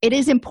 It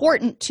is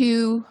important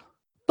to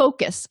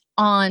focus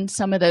on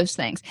some of those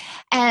things.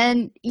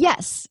 And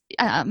yes,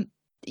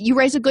 you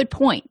raise a good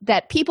point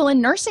that people in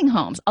nursing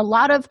homes, a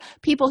lot of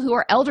people who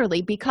are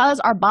elderly, because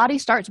our body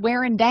starts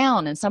wearing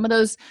down and some of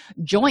those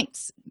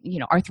joints,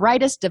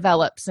 arthritis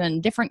develops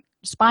and different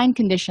spine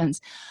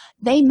conditions,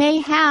 they may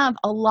have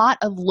a lot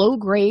of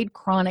low-grade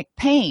chronic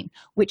pain,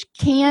 which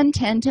can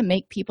tend to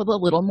make people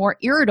a little more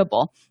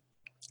irritable.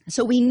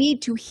 So we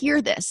need to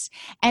hear this.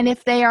 And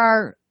if they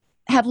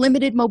have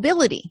limited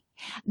mobility,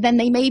 then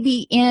they may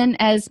be in,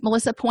 as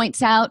Melissa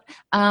points out,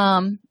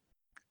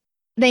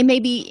 they may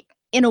be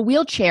in a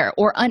wheelchair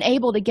or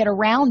unable to get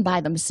around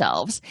by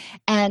themselves.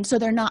 And so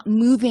they're not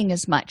moving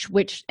as much,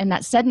 and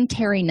that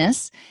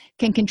sedentariness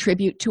can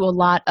contribute to a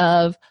lot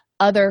of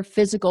other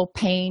physical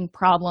pain,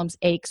 problems,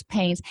 aches,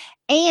 pains,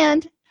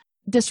 and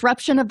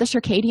disruption of the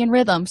circadian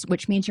rhythms,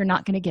 which means you're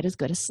not going to get as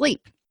good a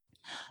sleep.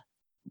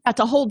 That's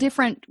a whole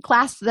different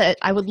class that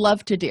I would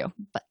love to do,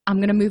 but I'm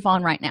going to move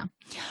on right now.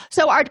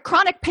 So our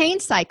chronic pain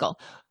cycle,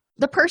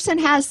 the person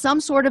has some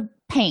sort of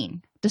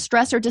pain,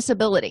 distress, or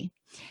disability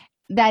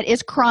that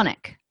is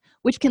chronic,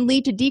 which can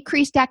lead to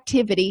decreased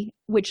activity,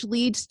 which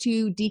leads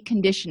to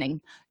deconditioning.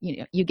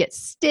 You get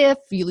stiff,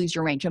 you lose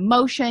your range of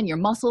motion, your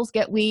muscles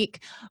get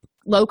weak,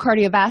 low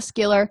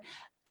cardiovascular.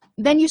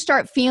 Then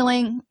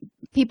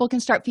people can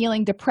start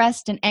feeling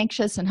depressed and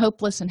anxious and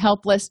hopeless and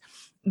helpless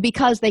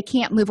because they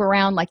can't move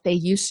around like they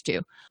used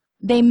to.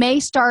 They may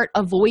start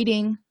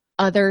avoiding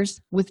others,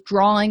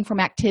 withdrawing from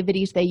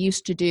activities they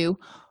used to do,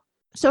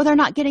 so they're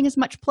not getting as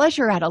much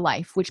pleasure out of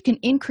life, which can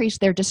increase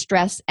their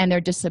distress and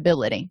their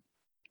disability.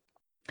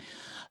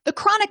 The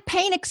chronic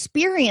pain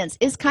experience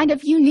is kind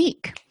of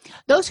unique.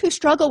 Those who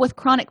struggle with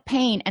chronic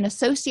pain and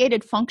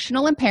associated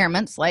functional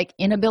impairments, like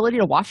inability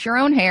to wash your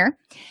own hair,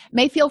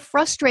 may feel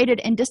frustrated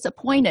and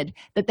disappointed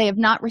that they have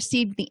not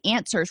received the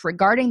answers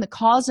regarding the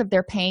cause of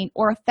their pain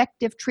or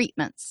effective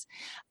treatments.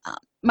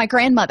 My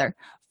grandmother,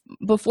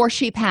 before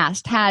she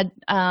passed, had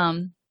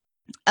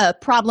a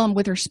problem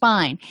with her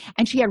spine,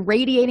 and she had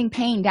radiating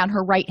pain down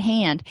her right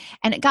hand,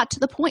 and it got to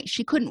the point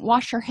she couldn't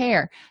wash her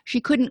hair. She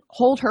couldn't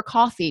hold her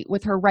coffee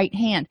with her right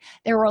hand.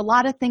 There were a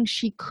lot of things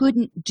she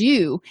couldn't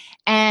do,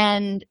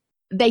 and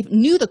they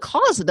knew the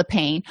cause of the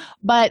pain,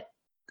 but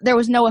there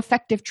was no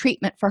effective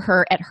treatment for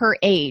her at her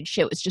age.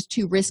 It was just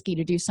too risky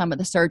to do some of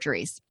the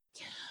surgeries.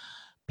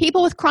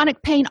 People with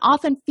chronic pain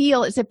often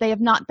feel as if they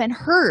have not been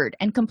heard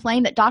and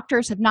complain that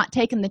doctors have not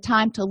taken the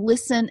time to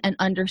listen and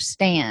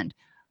understand,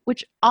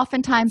 which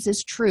oftentimes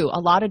is true. A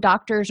lot of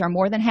doctors are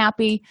more than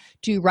happy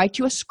to write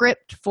you a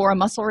script for a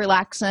muscle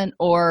relaxant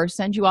or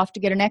send you off to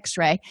get an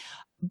x-ray,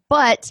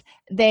 but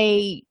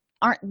they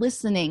aren't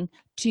listening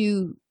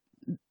to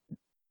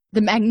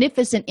the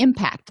magnificent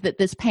impact that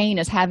this pain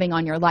is having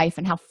on your life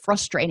and how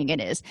frustrating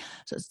it is.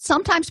 So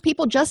sometimes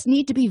people just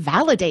need to be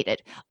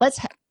validated.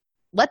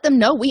 Let them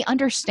know we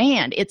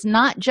understand. It's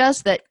not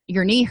just that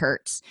your knee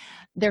hurts.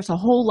 There's a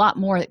whole lot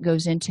more that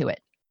goes into it.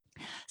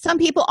 Some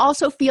people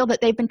also feel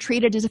that they've been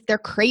treated as if they're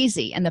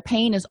crazy and the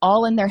pain is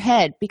all in their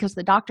head because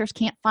the doctors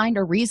can't find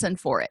a reason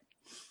for it.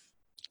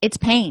 It's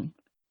pain.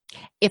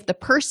 If the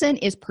person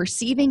is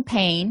perceiving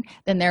pain,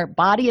 then their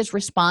body is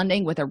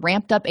responding with a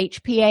ramped up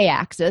HPA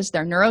axis.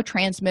 Their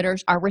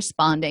neurotransmitters are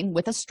responding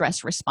with a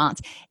stress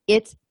response.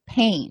 It's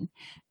pain.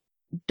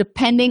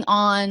 Depending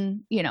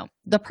on,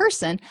 the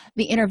person,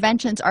 the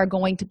interventions are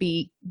going to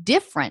be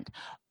different.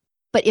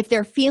 But if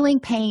they're feeling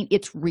pain,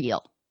 it's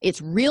real.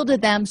 It's real to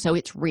them, so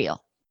it's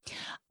real.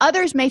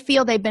 Others may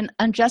feel they've been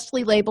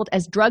unjustly labeled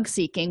as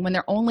drug-seeking when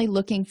they're only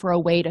looking for a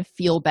way to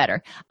feel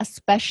better,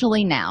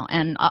 especially now.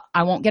 And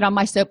I won't get on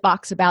my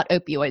soapbox about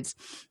opioids.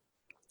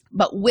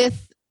 But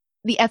with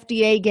the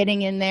FDA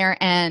getting in there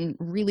and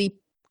really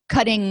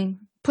putting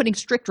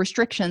strict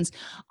restrictions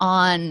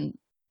on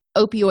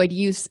opioid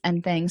use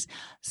and things,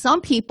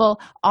 some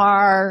people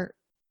are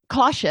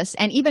cautious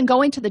and even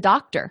going to the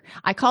doctor.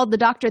 I called the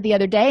doctor the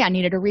other day. I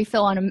needed a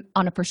refill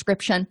on a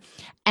prescription,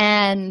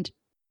 and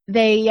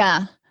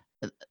the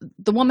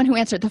woman who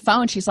answered the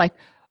phone, she's like,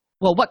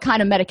 well, what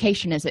kind of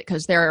medication is it?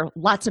 Because there are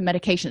lots of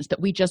medications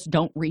that we just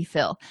don't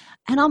refill.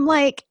 And I'm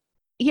like,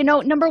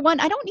 number one,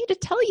 I don't need to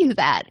tell you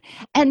that.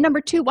 And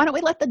number two, why don't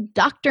we let the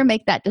doctor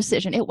make that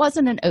decision? It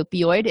wasn't an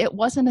opioid. It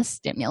wasn't a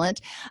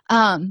stimulant.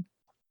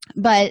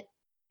 But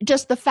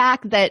just the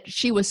fact that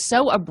she was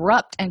so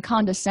abrupt and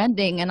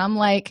condescending, and I'm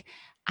like,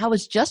 I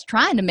was just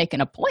trying to make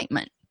an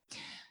appointment.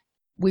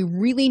 We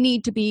really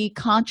need to be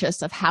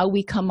conscious of how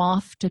we come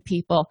off to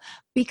people,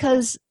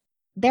 because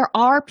there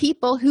are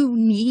people who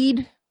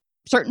need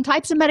certain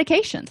types of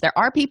medications. There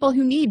are people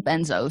who need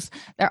benzos.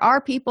 There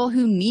are people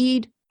who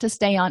need to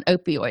stay on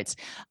opioids,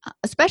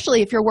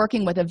 especially if you're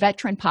working with a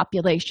veteran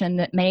population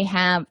that may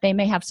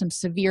have some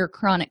severe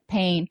chronic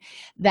pain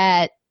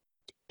that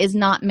is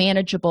not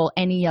manageable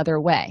any other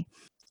way.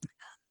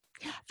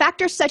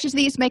 Factors such as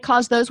these may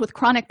cause those with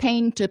chronic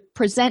pain to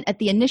present at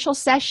the initial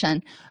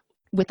session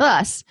with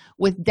us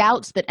with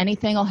doubts that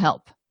anything will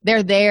help.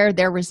 They're there,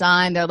 they're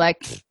resigned, they're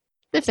like,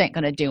 this ain't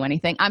going to do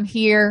anything. I'm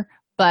here,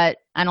 but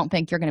I don't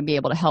think you're going to be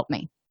able to help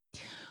me.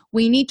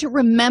 We need to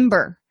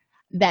remember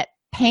that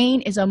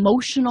pain is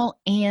emotional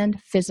and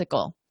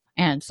physical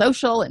and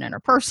social and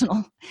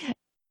interpersonal.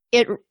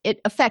 It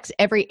affects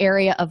every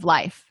area of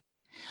life.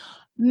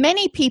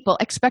 Many people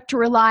expect to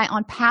rely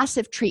on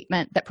passive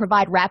treatment that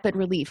provide rapid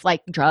relief,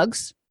 like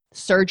drugs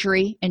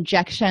surgery,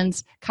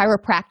 injections,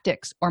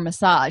 chiropractics, or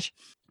massage.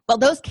 Well,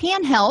 those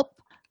can help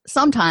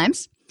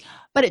sometimes,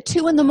 but at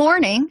 2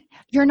 a.m,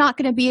 you're not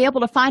going to be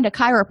able to find a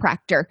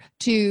chiropractor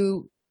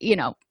to,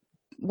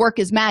 work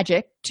his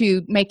magic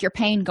to make your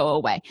pain go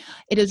away.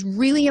 It is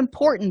really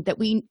important that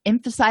we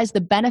emphasize the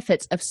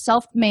benefits of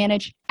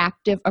self-managed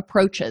active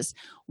approaches.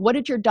 What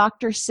did your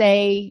doctor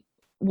say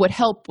would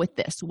help with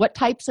this? What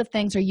types of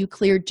things are you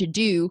cleared to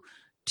do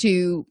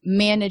to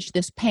manage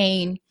this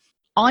pain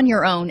on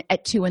your own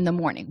at 2 a.m?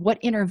 What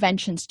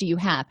interventions do you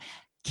have?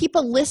 Keep a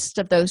list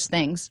of those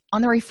things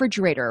on the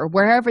refrigerator or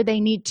wherever they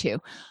need to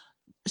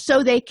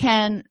so they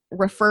can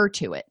refer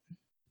to it.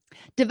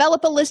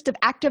 Develop a list of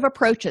active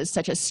approaches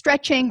such as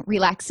stretching,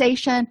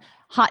 relaxation,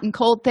 hot and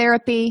cold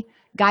therapy,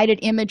 guided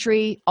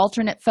imagery,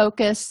 alternate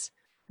focus,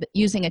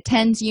 using a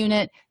TENS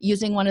unit,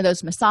 using one of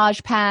those massage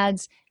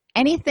pads,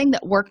 anything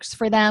that works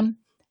for them,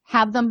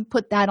 have them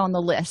put that on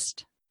the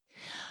list.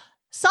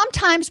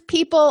 Sometimes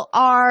people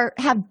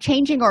have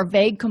changing or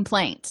vague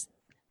complaints.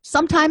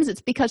 Sometimes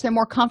it's because they're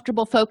more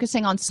comfortable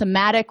focusing on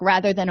somatic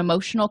rather than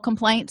emotional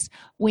complaints.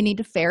 We need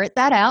to ferret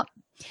that out.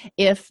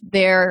 If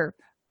their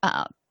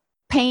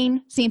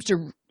pain seems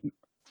to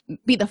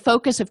be the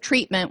focus of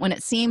treatment when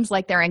it seems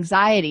like their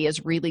anxiety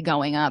is really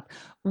going up,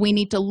 we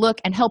need to look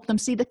and help them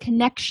see the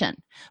connection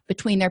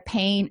between their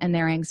pain and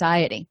their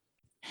anxiety.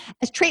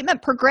 As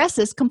treatment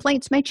progresses,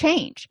 complaints may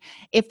change.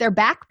 If their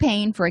back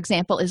pain, for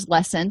example, is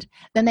lessened,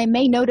 then they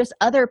may notice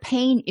other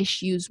pain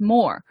issues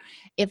more.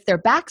 If their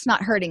back's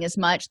not hurting as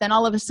much, then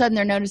all of a sudden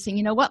they're noticing,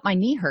 you know what, my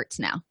knee hurts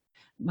now,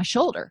 my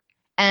shoulder,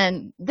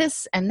 and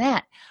this and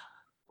that.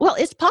 Well,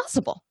 it's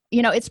possible.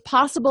 It's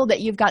possible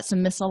that you've got some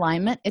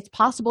misalignment. It's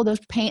possible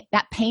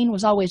that pain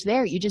was always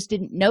there. You just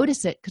didn't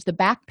notice it because the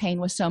back pain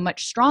was so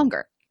much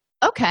stronger.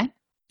 Okay.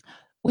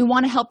 We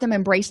want to help them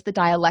embrace the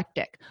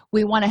dialectic.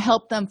 We want to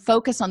help them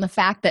focus on the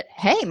fact that,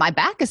 hey, my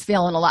back is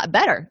feeling a lot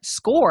better,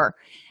 score.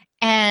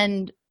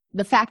 And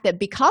the fact that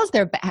because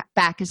their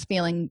back is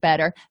feeling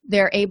better,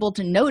 they're able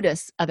to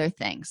notice other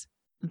things.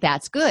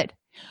 That's good.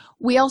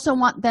 We also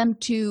want them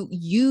to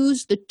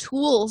use the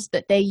tools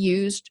that they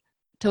used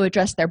to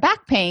address their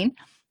back pain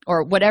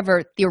or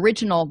whatever the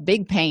original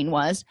big pain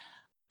was.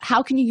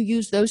 How can you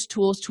use those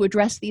tools to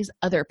address these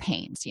other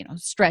pains,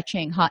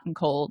 stretching, hot and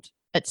cold,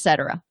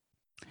 etc.?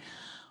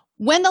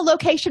 When the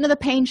location of the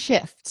pain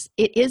shifts,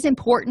 it is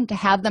important to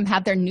have them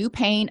have their new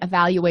pain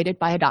evaluated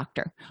by a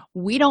doctor.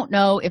 We don't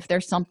know if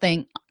there's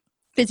something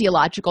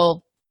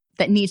physiological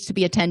that needs to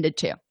be attended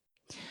to.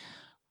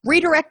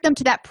 Redirect them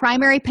to that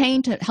primary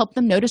pain to help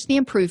them notice the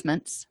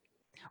improvements.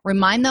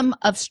 Remind them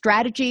of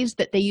strategies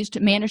that they used to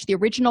manage the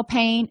original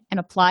pain and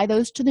apply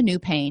those to the new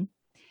pain.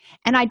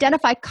 And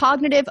identify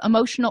cognitive,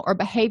 emotional, or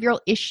behavioral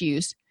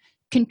issues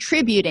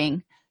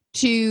contributing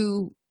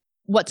to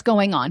what's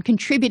going on,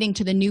 contributing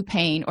to the new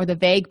pain or the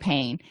vague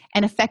pain,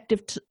 and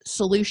effective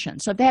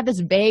solutions. So if they have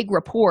this vague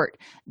report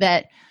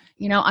that,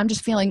 I'm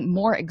just feeling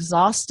more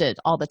exhausted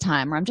all the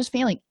time, or I'm just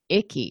feeling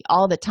icky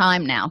all the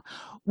time now,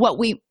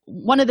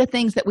 one of the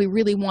things that we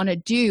really want to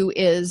do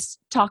is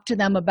talk to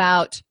them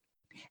about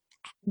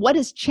what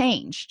has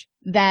changed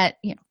that,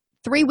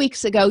 3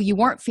 weeks ago you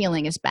weren't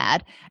feeling as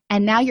bad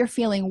and now you're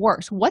feeling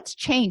worse. What's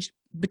changed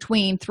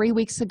between 3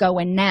 weeks ago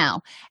and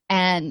now?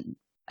 And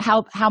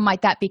how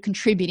might that be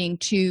contributing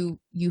to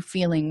you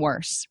feeling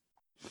worse?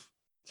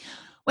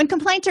 When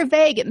complaints are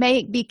vague, it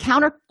may be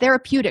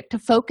counter-therapeutic to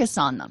focus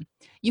on them.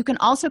 You can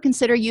also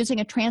consider using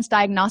a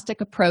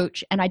transdiagnostic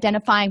approach and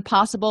identifying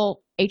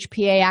possible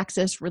HPA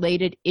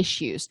axis-related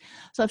issues.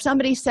 So if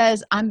somebody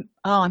says, I'm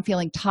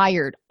feeling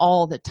tired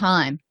all the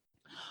time,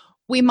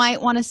 we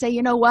might want to say,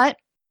 you know what?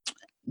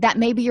 That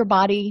may be your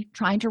body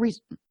trying to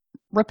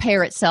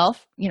repair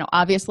itself.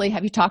 Obviously,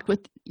 have you talked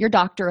with your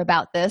doctor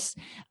about this?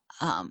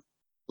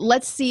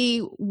 Let's see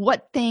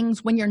what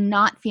things, when you're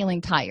not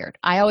feeling tired.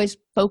 I always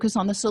focus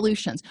on the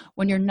solutions.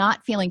 When you're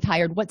not feeling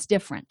tired, what's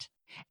different?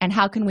 And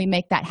how can we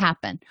make that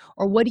happen?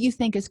 Or what do you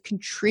think is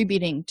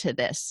contributing to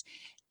this?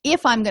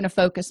 If I'm going to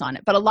focus on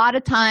it. But a lot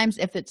of times,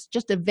 if it's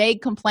just a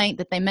vague complaint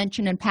that they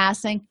mention in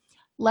passing,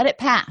 let it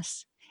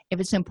pass.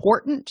 If it's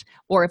important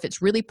or if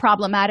it's really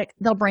problematic,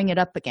 they'll bring it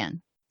up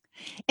again.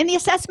 In the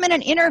assessment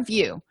and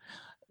interview,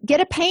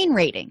 get a pain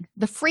rating,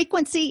 the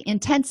frequency,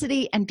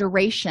 intensity, and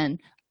duration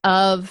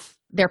of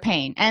their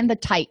pain and the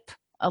type.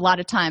 A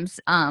lot of times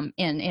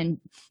in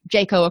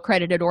JCAHO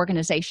accredited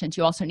organizations,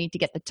 you also need to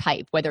get the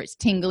type, whether it's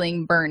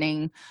tingling,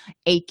 burning,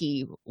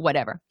 achy,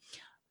 whatever.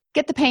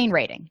 Get the pain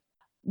rating.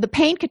 The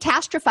pain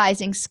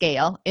catastrophizing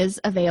scale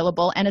is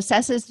available and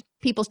assesses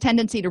people's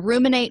tendency to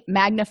ruminate,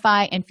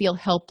 magnify, and feel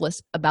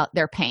helpless about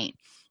their pain.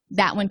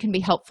 That one can be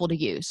helpful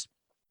to use.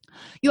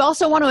 You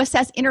also want to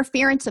assess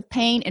interference of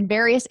pain in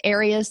various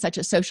areas such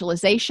as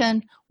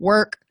socialization,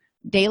 work,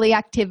 daily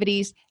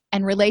activities,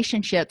 and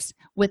relationships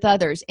with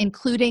others,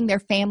 including their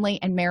family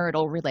and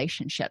marital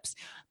relationships.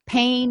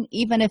 Pain,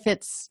 even if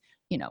it's,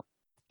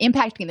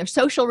 impacting their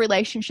social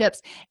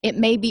relationships, it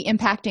may be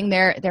impacting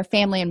their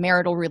family and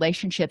marital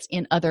relationships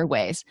in other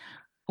ways.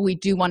 We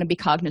do want to be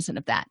cognizant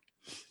of that.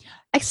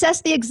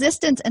 Assess the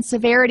existence and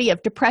severity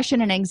of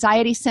depression and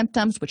anxiety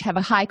symptoms, which have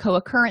a high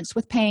co-occurrence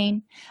with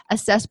pain.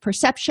 Assess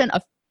perception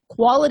of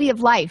quality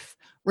of life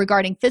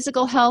regarding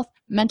physical health,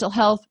 mental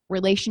health,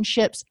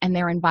 relationships, and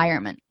their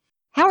environment.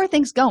 How are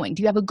things going?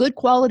 Do you have a good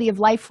quality of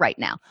life right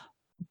now?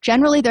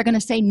 Generally, they're going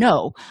to say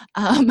no,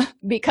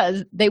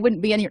 because they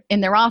wouldn't be in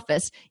your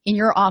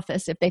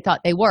office, if they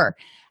thought they were.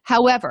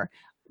 However,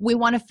 we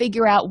want to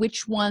figure out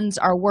which ones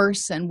are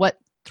worse and what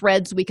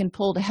threads we can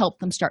pull to help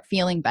them start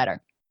feeling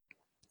better.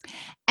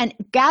 And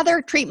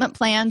gather treatment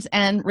plans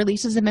and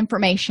releases of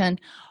information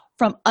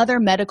from other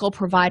medical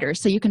providers.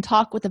 So you can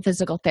talk with a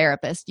physical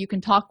therapist, you can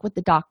talk with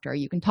the doctor,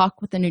 you can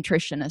talk with the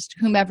nutritionist,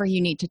 whomever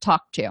you need to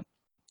talk to.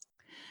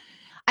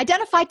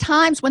 Identify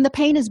times when the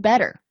pain is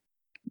better.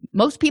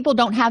 Most people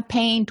don't have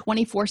pain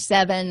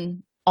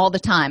 24/7 all the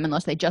time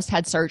unless they just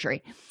had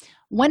surgery.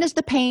 When is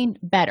the pain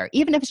better,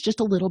 even if it's just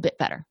a little bit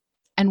better?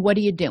 And what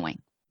are you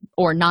doing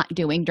or not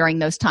doing during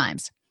those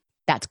times?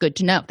 That's good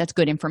to know. That's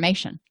good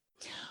information.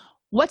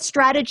 What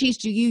strategies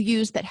do you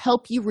use that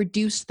help you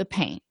reduce the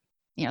pain?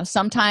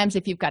 Sometimes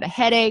if you've got a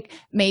headache,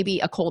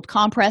 maybe a cold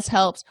compress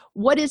helps.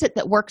 What is it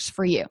that works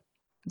for you?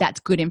 That's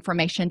good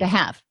information to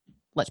have.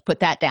 Let's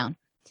put that down.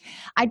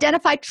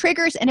 Identify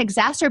triggers and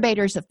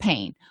exacerbators of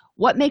pain.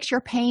 What makes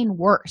your pain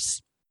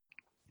worse?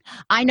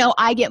 I know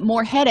I get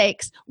more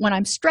headaches when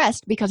I'm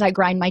stressed because I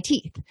grind my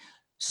teeth.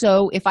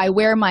 So if I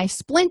wear my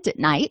splint at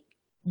night,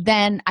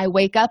 then I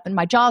wake up and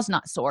my jaw's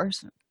not sore.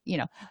 So,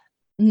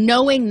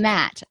 knowing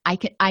that,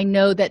 I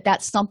know that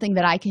that's something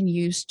that I can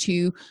use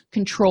to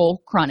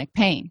control chronic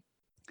pain.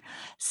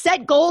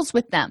 Set goals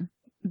with them,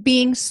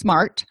 being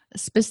smart,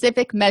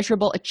 specific,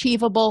 measurable,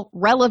 achievable,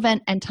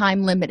 relevant, and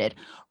time limited.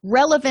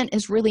 Relevant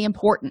is really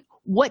important.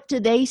 What do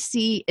they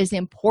see is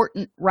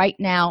important right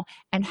now,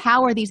 and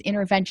how are these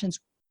interventions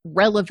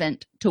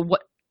relevant to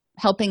what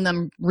helping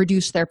them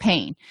reduce their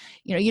pain?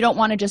 You don't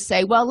want to just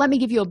say, well, let me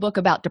give you a book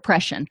about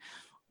depression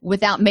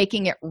without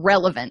making it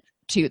relevant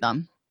to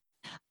them.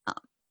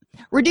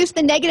 Reduce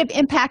the negative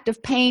impact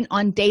of pain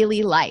on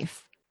daily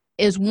life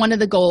is one of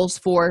the goals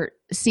for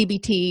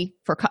CBT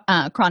for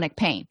chronic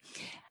pain.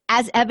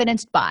 As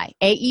evidenced by,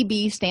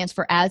 AEB stands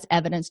for as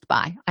evidenced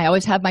by. I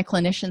always have my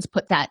clinicians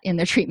put that in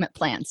their treatment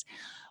plans.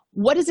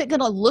 What is it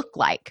going to look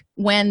like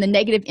when the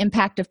negative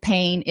impact of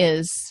pain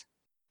is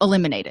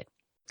eliminated?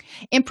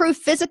 Improve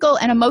physical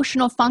and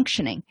emotional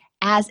functioning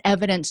as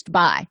evidenced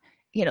by.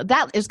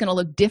 That is going to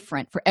look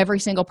different for every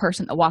single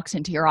person that walks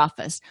into your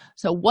office.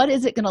 So what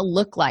is it going to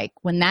look like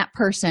when that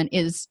person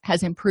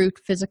has improved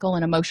physical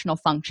and emotional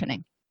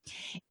functioning?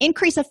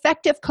 Increase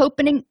effective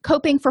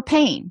coping for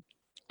pain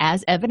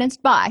as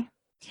evidenced by,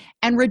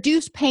 and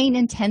reduce pain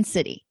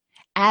intensity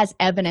as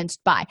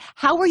evidenced by.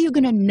 How are you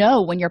going to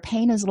know when your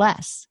pain is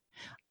less?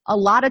 A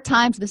lot of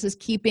times this is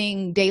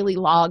keeping daily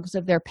logs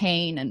of their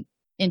pain and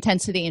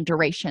intensity and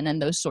duration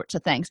and those sorts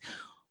of things.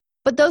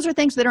 But those are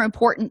things that are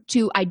important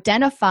to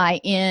identify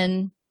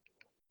in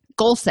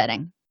goal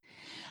setting.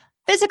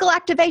 Physical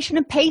activation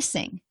and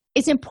pacing.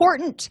 It's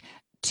important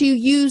to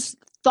use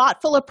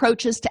thoughtful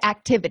approaches to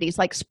activities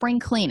like spring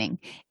cleaning.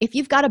 If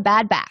you've got a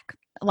bad back,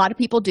 a lot of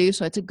people do,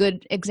 so it's a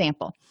good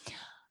example.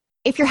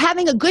 If you're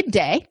having a good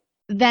day,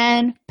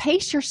 then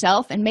pace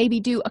yourself and maybe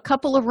do a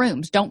couple of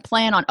rooms. Don't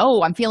plan on,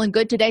 I'm feeling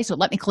good today, so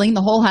let me clean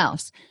the whole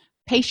house.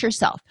 Pace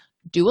yourself.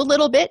 Do a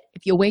little bit.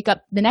 If you wake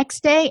up the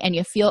next day and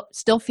you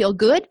still feel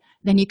good,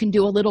 then you can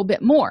do a little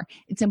bit more.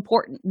 It's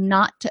important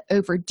not to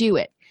overdo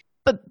it.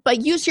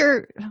 But use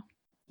your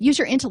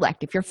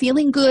intellect. If you're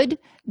feeling good,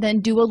 then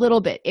do a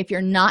little bit. If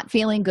you're not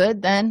feeling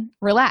good, then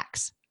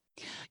relax.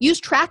 Use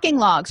tracking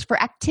logs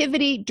for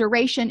activity,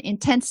 duration,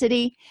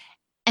 intensity,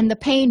 and the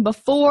pain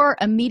before,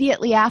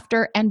 immediately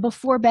after, and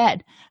before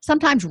bed.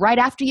 Sometimes right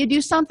after you do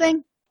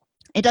something,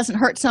 it doesn't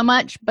hurt so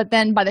much, but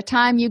then by the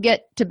time you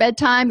get to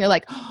bedtime, you're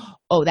like,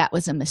 that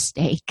was a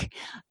mistake,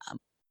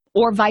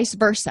 or vice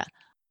versa.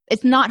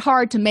 It's not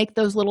hard to make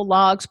those little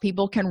logs.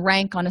 People can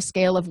rank on a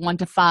scale of 1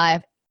 to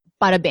 5.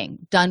 Bada bing,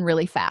 done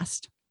really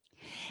fast.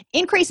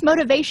 Increase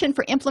motivation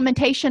for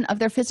implementation of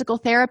their physical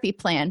therapy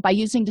plan by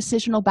using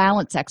decisional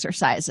balance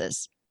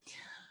exercises.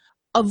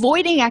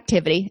 Avoiding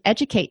activity,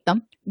 educate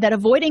them that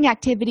avoiding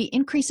activity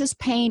increases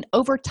pain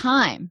over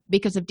time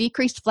because of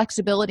decreased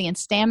flexibility and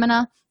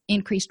stamina,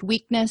 increased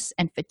weakness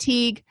and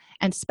fatigue,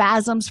 and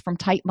spasms from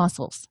tight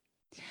muscles.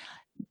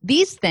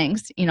 These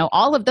things,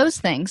 all of those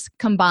things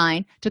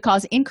combine to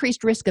cause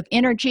increased risk of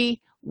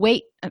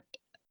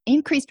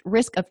increased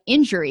risk of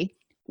injury,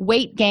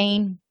 weight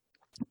gain,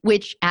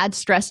 which adds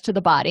stress to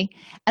the body,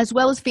 as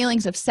well as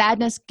feelings of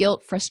sadness,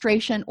 guilt,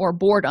 frustration, or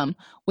boredom,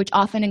 which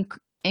often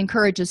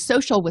encourages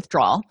social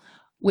withdrawal,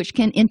 which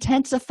can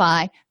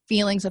intensify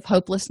feelings of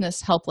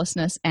hopelessness,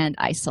 helplessness, and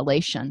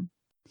isolation.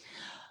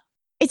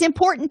 It's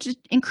important to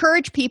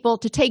encourage people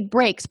to take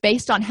breaks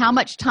based on how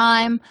much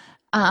time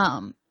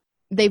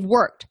they've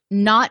worked,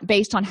 not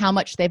based on how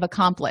much they've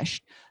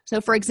accomplished. So,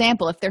 for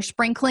example, if they're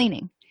spring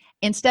cleaning,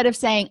 instead of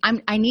saying,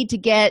 I need to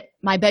get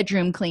my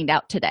bedroom cleaned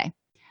out today,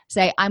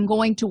 say, I'm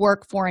going to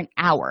work for an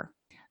hour.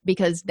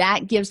 because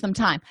that gives them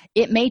time.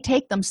 It may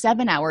take them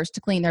 7 hours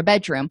to clean their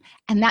bedroom,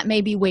 and that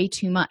may be way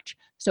too much.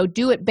 So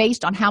do it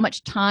based on how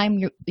much time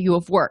you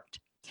have worked.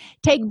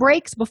 Take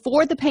breaks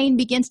before the pain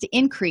begins to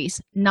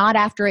increase, not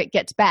after it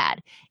gets bad.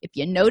 If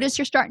you notice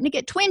you're starting to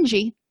get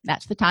twingy,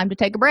 that's the time to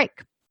take a break.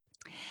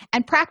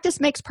 And practice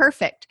makes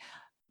perfect.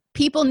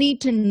 People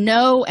need to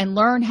know and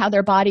learn how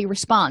their body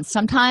responds.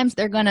 Sometimes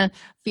they're going to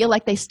feel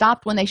like they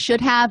stopped when they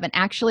should have, and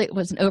actually it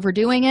wasn't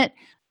overdoing it.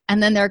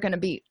 And then they're going to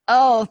be,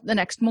 the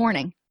next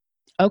morning.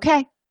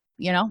 Okay,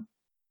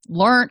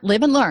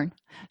 live and learn.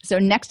 So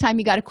next time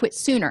you got to quit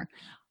sooner.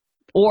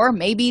 Or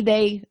maybe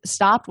they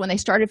stopped when they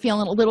started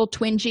feeling a little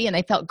twingy and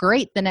they felt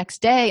great the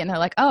next day and they're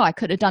like, I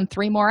could have done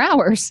 3 more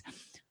hours.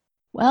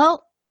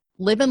 Well,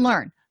 live and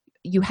learn.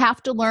 You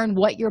have to learn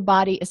what your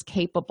body is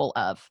capable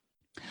of.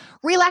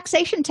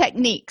 Relaxation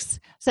techniques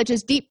such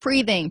as deep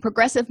breathing,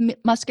 progressive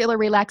muscular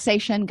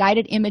relaxation,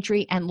 guided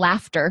imagery, and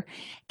laughter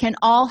can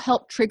all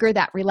help trigger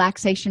that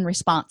relaxation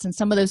response and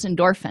some of those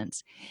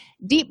endorphins.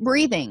 Deep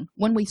breathing,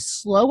 when we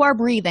slow our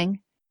breathing,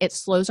 it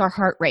slows our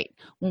heart rate.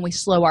 When we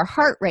slow our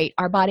heart rate,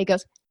 our body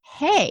goes,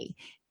 hey,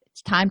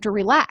 it's time to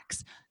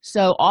relax.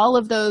 So all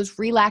of those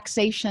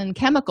relaxation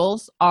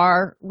chemicals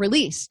are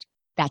released.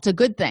 That's a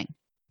good thing.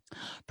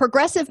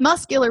 Progressive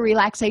muscular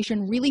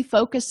relaxation really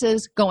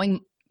focuses going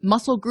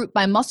muscle group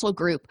by muscle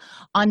group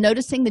on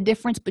noticing the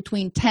difference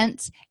between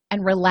tense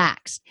and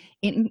relaxed.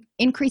 It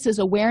increases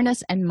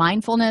awareness and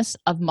mindfulness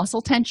of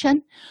muscle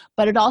tension,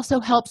 but it also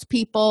helps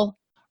people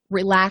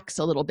relax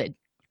a little bit.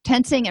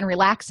 Tensing and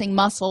relaxing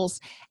muscles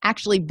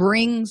actually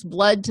brings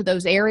blood to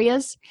those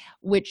areas,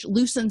 which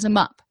loosens them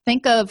up.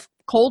 Think of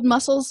cold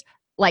muscles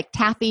like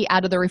taffy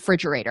out of the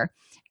refrigerator.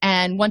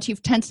 And once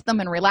you've tensed them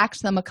and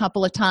relaxed them a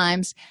couple of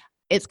times,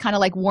 it's kind of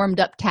like warmed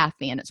up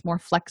taffy and it's more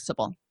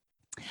flexible.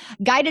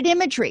 Guided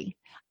imagery.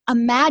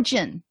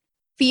 Imagine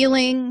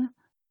feeling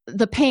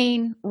the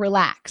pain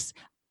relax.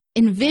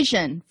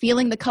 Envision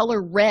feeling the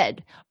color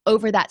red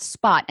over that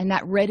spot, and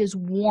that red is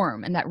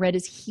warm and that red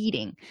is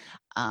heating.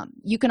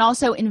 You can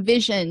also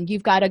envision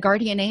you've got a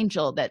guardian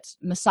angel that's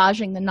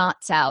massaging the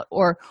knots out,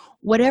 or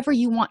whatever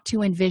you want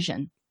to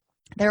envision.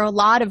 There are a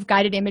lot of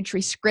guided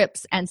imagery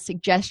scripts and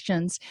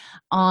suggestions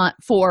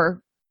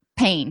for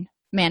pain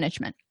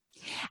management.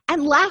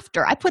 And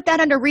laughter, I put that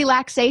under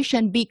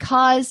relaxation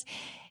because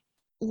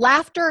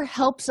laughter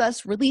helps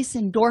us release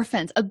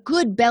endorphins. A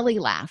good belly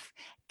laugh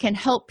can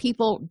help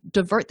people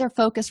divert their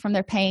focus from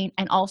their pain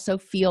and also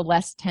feel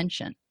less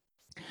tension.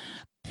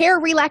 Pair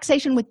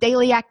relaxation with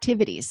daily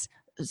activities,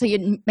 so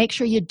you make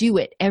sure you do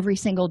it every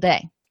single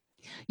day.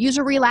 Use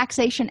a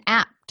relaxation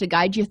app to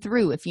guide you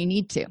through if you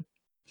need to.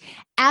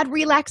 Add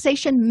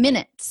relaxation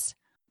minutes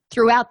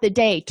throughout the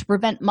day to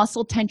prevent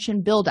muscle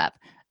tension buildup.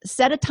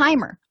 Set a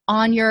timer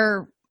on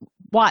your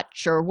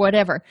watch or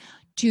whatever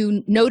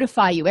to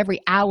notify you every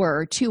hour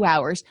or 2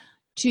 hours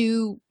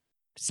to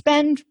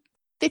spend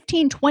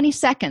 15-20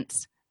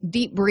 seconds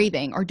deep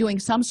breathing or doing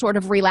some sort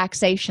of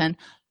relaxation,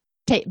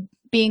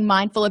 being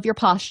mindful of your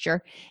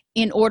posture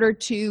in order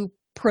to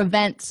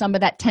prevent some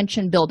of that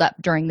tension buildup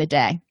during the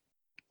day.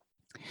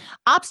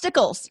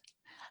 Obstacles.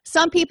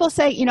 Some people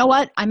say, you know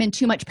what, I'm in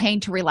too much pain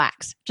to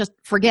relax. Just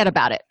forget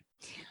about it.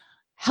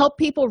 Help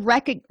people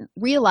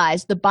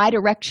realize the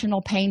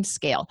bidirectional pain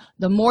scale.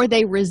 The more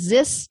they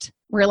resist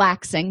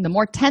relaxing, the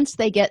more tense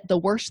they get, the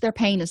worse their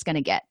pain is going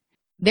to get.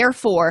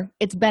 Therefore,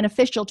 it's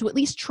beneficial to at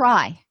least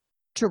try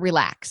to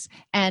relax.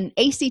 And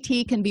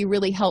ACT can be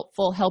really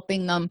helpful,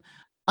 helping them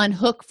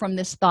unhook from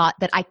this thought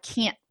that I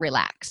can't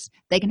relax.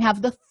 They can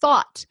have the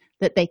thought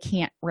that they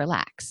can't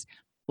relax.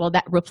 Well,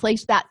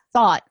 replace that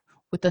thought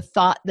with the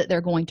thought that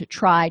they're going to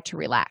try to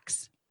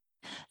relax.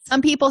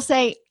 Some people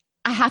say,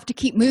 I have to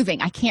keep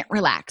moving. I can't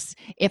relax.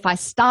 If I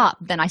stop,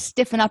 then I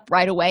stiffen up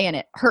right away and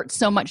it hurts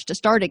so much to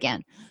start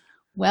again.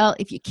 Well,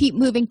 if you keep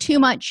moving too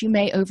much, you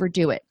may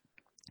overdo it.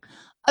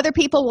 Other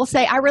people will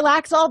say, I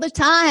relax all the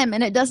time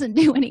and it doesn't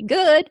do any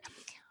good.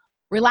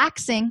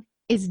 Relaxing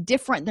is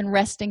different than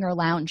resting or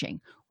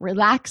lounging.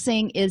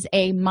 Relaxing is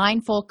a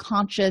mindful,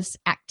 conscious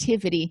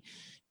activity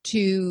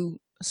to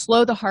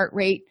slow the heart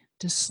rate,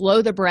 to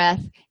slow the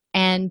breath,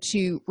 and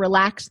to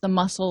relax the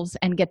muscles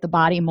and get the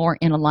body more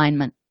in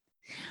alignment.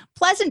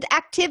 Pleasant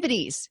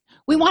activities.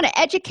 We want to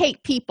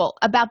educate people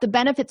about the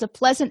benefits of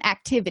pleasant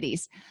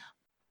activities,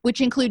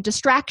 which include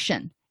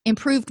distraction,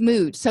 improved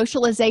mood,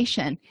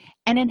 socialization,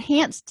 and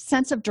enhanced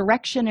sense of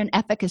direction and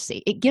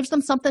efficacy. It gives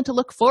them something to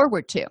look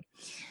forward to.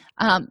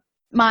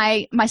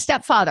 My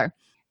stepfather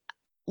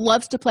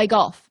loves to play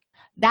golf.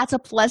 That's a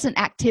pleasant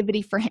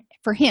activity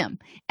for him.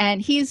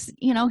 And he's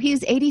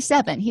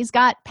 87. He's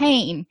got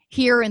pain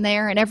here and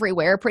there and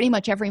everywhere, pretty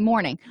much every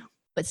morning.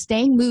 But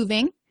staying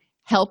moving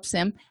helps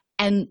him,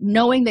 and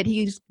knowing that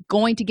he's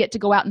going to get to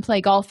go out and play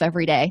golf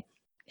every day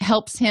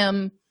helps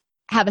him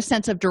have a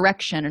sense of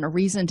direction and a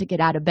reason to get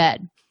out of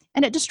bed.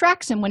 And it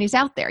distracts him when he's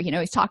out there.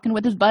 He's talking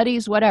with his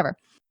buddies, whatever.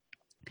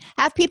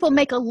 Have people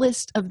make a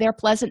list of their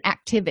pleasant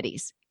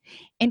activities.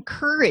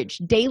 Encourage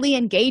daily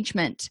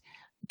engagement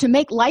to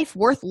make life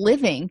worth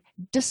living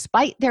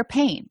despite their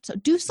pain. So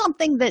do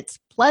something that's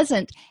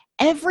pleasant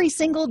every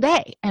single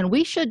day, and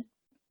we should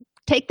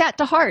take that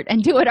to heart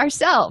and do it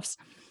ourselves.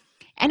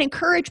 And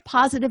encourage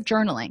positive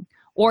journaling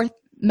or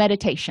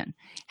meditation.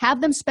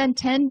 Have them spend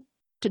 10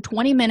 to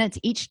 20 minutes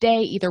each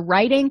day either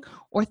writing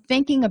or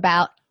thinking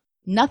about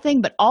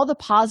nothing but all the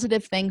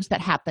positive things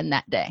that happened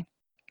that day.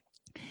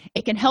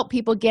 It can help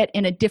people get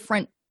in a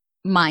different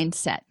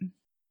mindset.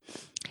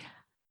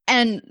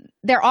 And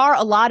there are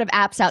a lot of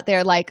apps out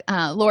there, like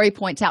Lori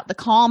points out, the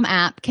Calm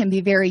app can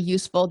be very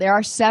useful. There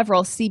are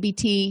several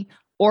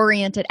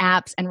CBT-oriented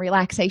apps and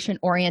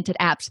relaxation-oriented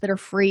apps that are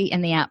free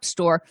in the App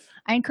Store.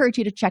 I encourage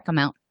you to check them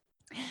out.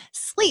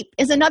 Sleep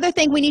is another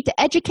thing we need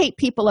to educate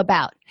people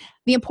about.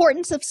 The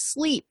importance of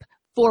sleep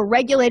for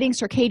regulating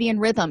circadian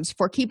rhythms,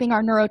 for keeping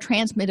our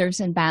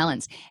neurotransmitters in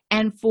balance,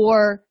 and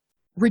for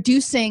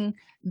reducing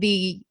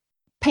the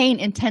pain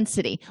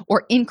intensity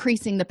or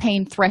increasing the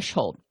pain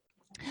threshold.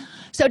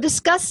 So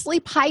discuss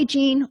sleep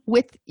hygiene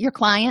with your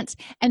clients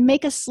and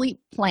make a sleep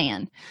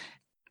plan.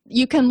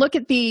 You can look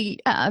at the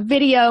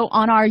video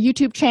on our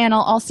YouTube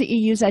channel, All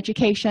CEU's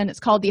Education. It's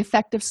called The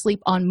Effect of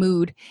Sleep on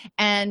Mood,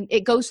 and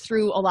it goes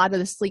through a lot of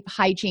the sleep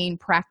hygiene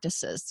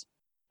practices.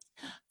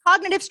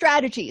 Cognitive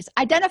strategies: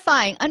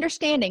 identifying,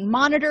 understanding,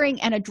 monitoring,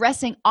 and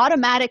addressing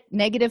automatic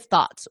negative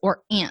thoughts,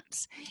 or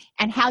ANTs,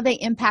 and how they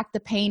impact the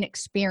pain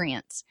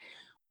experience.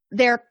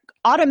 They're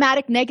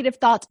automatic negative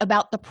thoughts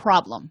about the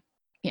problem,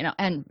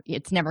 and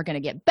it's never going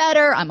to get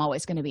better. I'm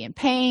always going to be in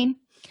pain.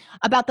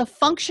 About the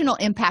functional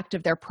impact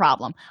of their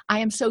problem. I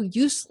am so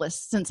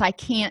useless since I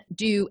can't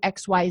do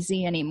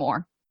XYZ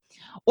anymore.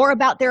 Or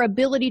about their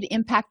ability to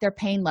impact their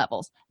pain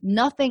levels.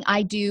 Nothing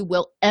I do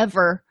will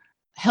ever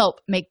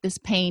help make this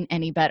pain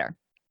any better.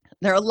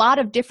 There are a lot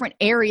of different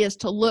areas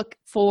to look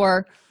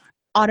for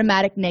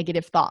automatic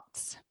negative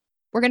thoughts.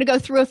 We're going to go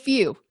through a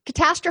few.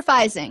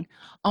 Catastrophizing.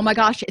 Oh my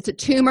gosh, it's a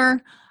tumor.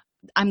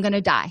 I'm going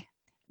to die.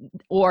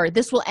 Or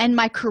this will end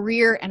my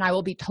career and I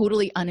will be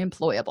totally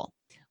unemployable.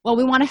 Well,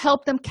 we want to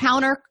help them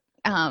counter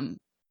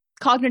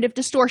cognitive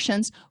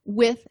distortions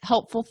with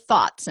helpful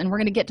thoughts, and we're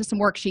going to get to some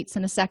worksheets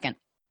in a second.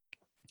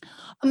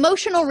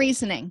 Emotional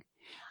reasoning.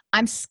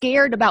 I'm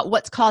scared about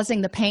what's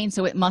causing the pain,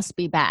 so it must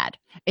be bad.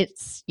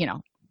 It's,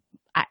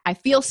 I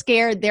feel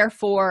scared,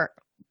 therefore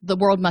the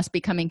world must be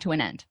coming to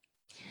an end.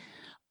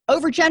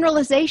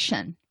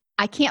 Overgeneralization.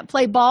 I can't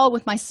play ball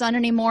with my son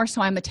anymore,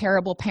 so I'm a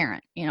terrible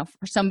parent,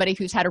 for somebody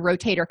who's had a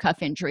rotator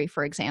cuff injury,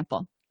 for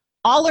example.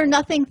 All or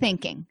nothing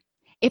thinking.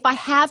 If I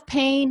have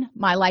pain,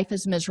 my life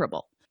is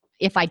miserable.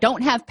 If I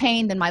don't have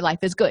pain, then my life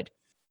is good.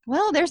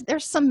 Well,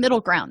 there's some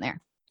middle ground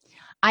there.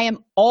 I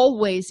am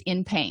always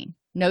in pain.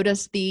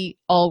 Notice the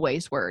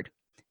always word.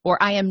 Or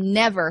I am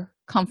never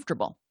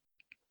comfortable.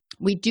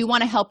 We do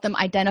want to help them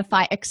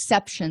identify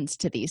exceptions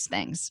to these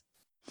things.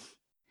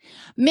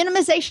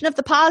 Minimization of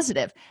the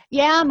positive.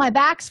 Yeah, my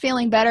back's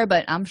feeling better,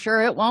 but I'm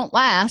sure it won't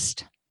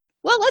last.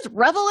 Well, let's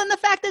revel in the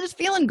fact that it's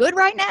feeling good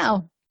right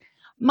now.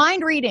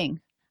 Mind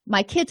reading.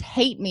 My kids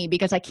hate me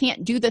because I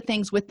can't do the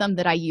things with them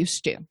that I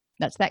used to.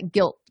 That's that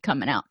guilt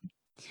coming out.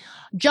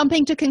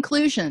 Jumping to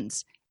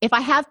conclusions. If I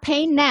have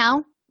pain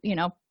now,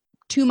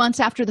 2 months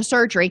after the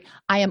surgery,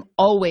 I am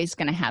always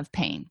going to have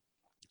pain,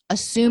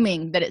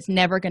 assuming that it's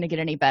never going to get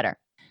any better.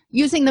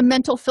 Using the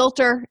mental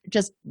filter,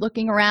 just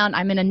looking around,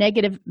 I'm in a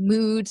negative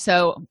mood,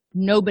 so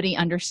nobody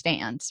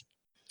understands.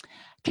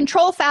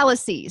 Control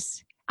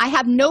fallacies. I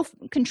have no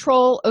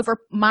control over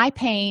my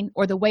pain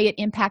or the way it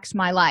impacts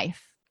my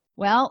life.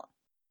 Well,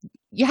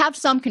 you have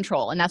some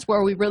control, and that's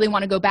where we really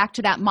want to go back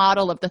to that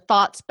model of the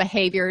thoughts,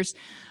 behaviors,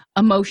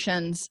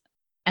 emotions,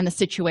 and the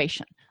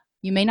situation.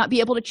 You may not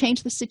be able to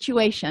change the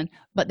situation,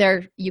 but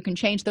you can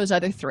change those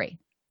other three.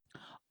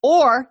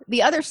 Or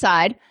the other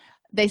side,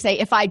 they say,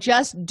 if I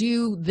just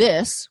do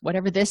this,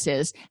 whatever this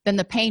is, then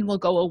the pain will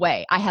go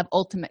away. I have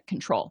ultimate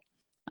control.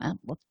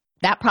 Well,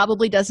 that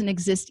probably doesn't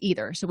exist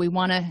either. So we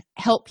want to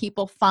help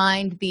people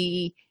find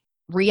the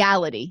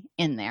reality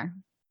in there.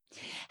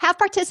 Have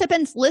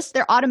participants list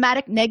their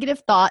automatic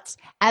negative thoughts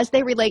as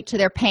they relate to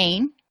their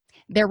pain,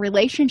 their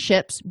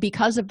relationships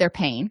because of their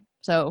pain.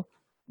 So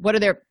what are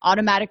their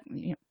automatic,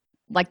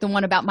 like the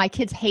one about my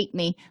kids hate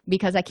me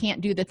because I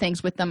can't do the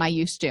things with them I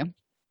used to.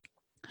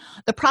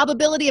 The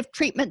probability of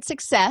treatment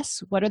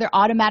success. What are their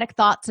automatic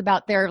thoughts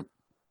about their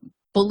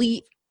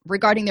belief,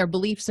 regarding their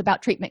beliefs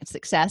about treatment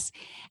success,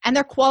 and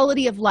their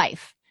quality of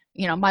life.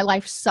 My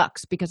life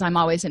sucks because I'm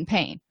always in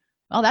pain.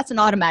 Well, that's an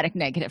automatic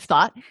negative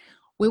thought.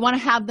 We want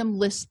to have them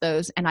list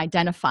those and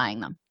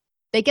identifying them.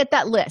 They get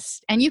that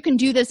list, and you can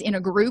do this in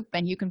a group,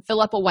 and you can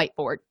fill up a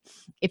whiteboard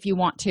if you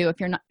want to,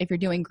 if you're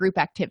doing group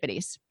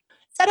activities.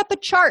 Set up a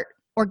chart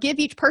or give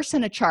each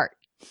person a chart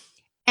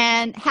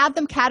and have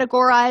them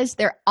categorize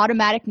their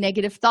automatic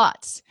negative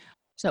thoughts.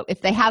 So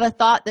if they have a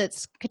thought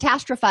that's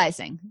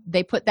catastrophizing,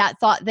 they put that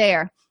thought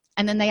there,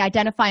 and then they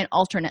identify an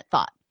alternate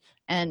thought,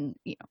 and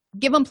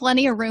give them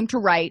plenty of room to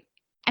write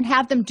and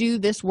have them do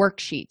this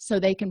worksheet so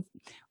they can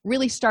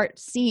really start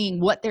seeing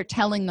what they're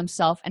telling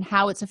themselves and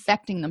how it's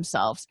affecting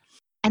themselves.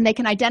 And they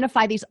can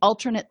identify these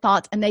alternate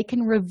thoughts, and they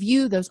can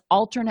review those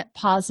alternate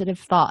positive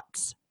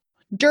thoughts.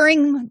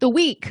 During the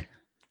week,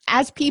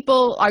 as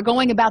people are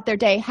going about their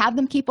day, have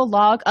them keep a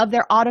log of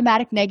their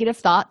automatic negative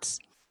thoughts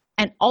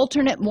and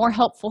alternate, more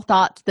helpful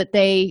thoughts that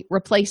they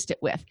replaced it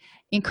with,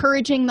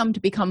 encouraging them to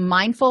become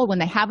mindful when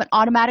they have an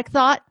automatic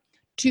thought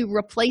to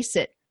replace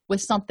it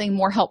with something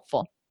more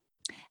helpful.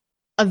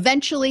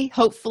 Eventually,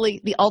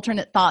 hopefully, the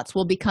alternate thoughts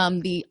will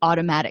become the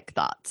automatic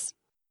thoughts.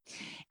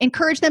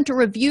 Encourage them to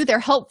review their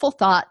helpful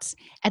thoughts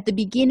at the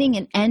beginning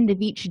and end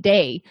of each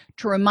day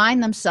to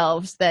remind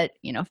themselves that,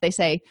 if they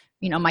say,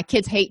 my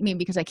kids hate me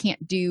because I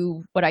can't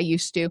do what I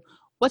used to,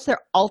 what's their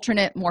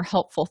alternate, more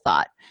helpful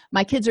thought?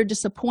 My kids are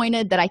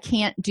disappointed that I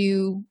can't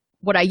do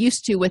what I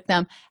used to with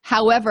them.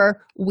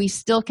 However, we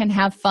still can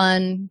have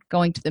fun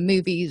going to the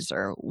movies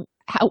or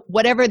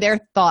whatever their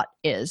thought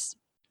is.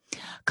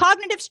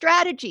 Cognitive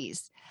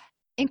strategies.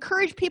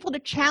 Encourage people to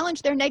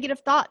challenge their negative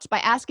thoughts by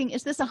asking,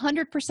 is this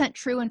 100%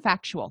 true and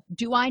factual?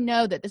 Do I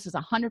know that this is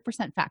 100%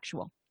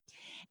 factual?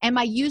 Am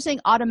I using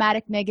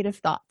automatic negative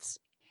thoughts?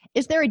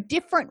 Is there a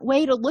different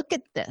way to look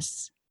at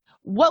this?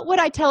 What would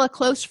I tell a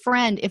close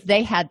friend if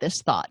they had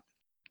this thought?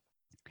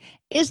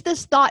 Is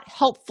this thought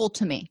helpful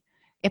to me?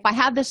 If I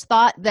have this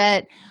thought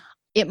that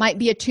it might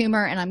be a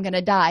tumor and I'm going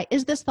to die,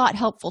 is this thought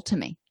helpful to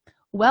me?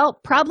 Well,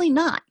 probably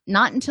not.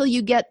 Not until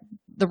you get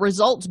the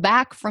results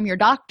back from your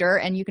doctor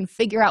and you can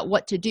figure out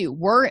what to do.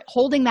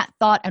 Holding that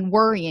thought and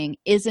worrying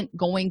isn't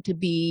going to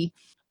be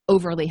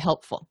overly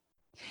helpful.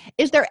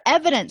 Is there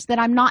evidence that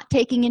I'm not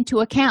taking into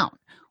account?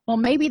 Well,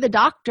 maybe the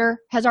doctor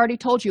has already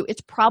told you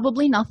it's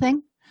probably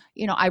nothing.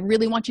 I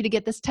really want you to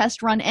get this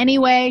test run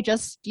anyway,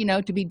 just,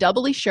 to be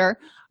doubly sure.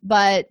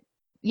 But,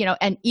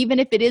 and even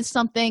if it is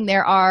something,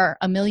 there are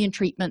a million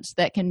treatments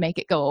that can make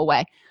it go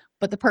away.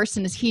 But the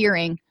person is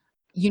hearing,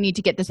 you need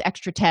to get this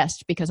extra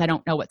test because I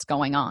don't know what's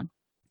going on.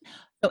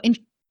 So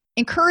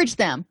encourage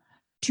them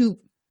to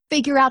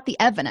figure out the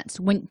evidence.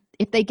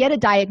 If they get a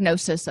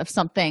diagnosis of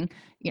something,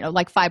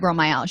 like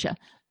fibromyalgia,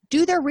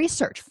 do their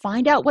research,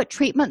 find out what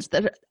treatments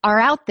that are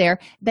out there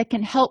that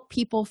can help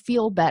people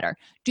feel better.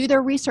 Do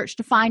their research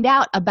to find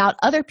out about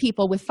other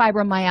people with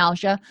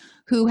fibromyalgia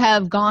who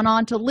have gone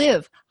on to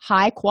live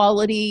high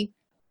quality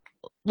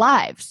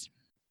lives.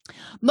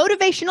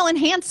 Motivational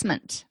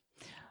enhancement.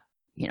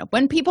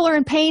 When people are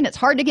in pain, it's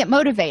hard to get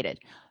motivated.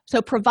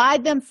 So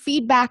provide them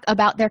feedback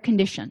about their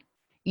condition.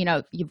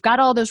 You've got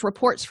all those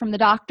reports from the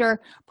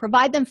doctor.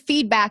 Provide them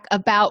feedback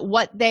about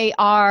what they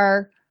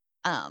are,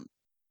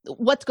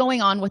 what's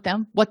going on with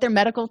them, what their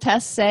medical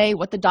tests say,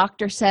 what the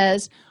doctor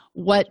says,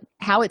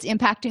 how it's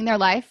impacting their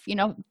life.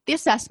 The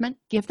assessment,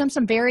 give them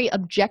some very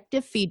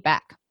objective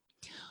feedback.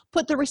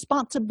 Put the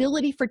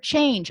responsibility for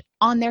change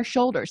on their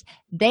shoulders.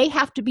 They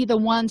have to be the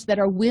ones that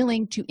are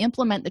willing to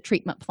implement the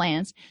treatment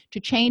plans,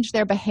 to change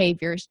their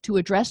behaviors, to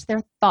address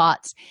their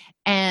thoughts,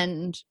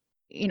 and,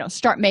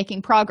 start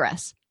making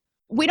progress.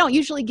 We don't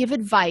usually give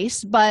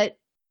advice, but,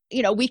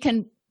 we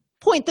can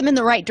point them in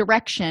the right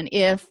direction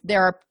if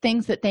there are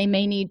things that they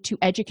may need to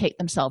educate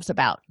themselves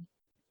about.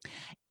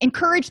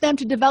 Encourage them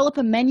to develop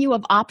a menu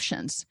of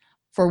options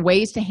for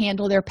ways to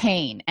handle their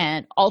pain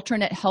and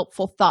alternate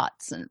helpful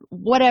thoughts and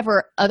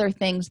whatever other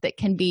things that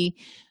can be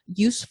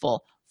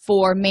useful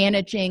for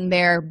managing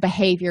their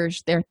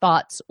behaviors, their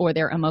thoughts, or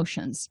their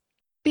emotions.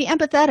 Be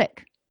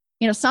empathetic.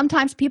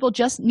 Sometimes people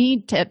just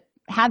need to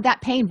have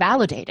that pain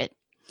validated,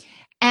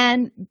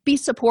 and be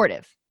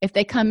supportive. If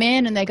they come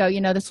in and they go,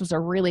 this was a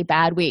really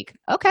bad week.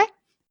 Okay,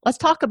 let's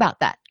talk about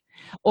that.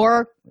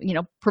 Or,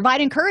 provide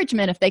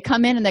encouragement if they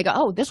come in and they go,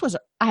 oh,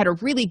 I had a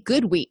really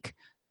good week.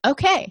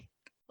 Okay,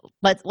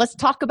 let's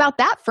talk about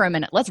that for a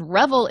minute. Let's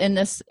revel in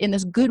this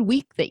good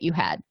week that you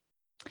had.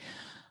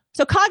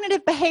 So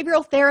cognitive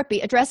behavioral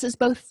therapy addresses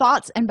both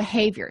thoughts and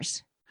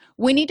behaviors.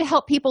 We need to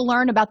help people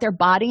learn about their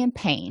body and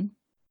pain,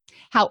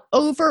 how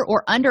over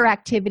or under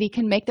activity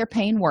can make their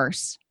pain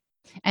worse,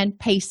 and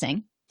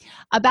pacing,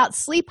 about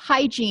sleep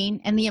hygiene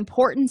and the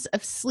importance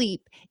of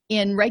sleep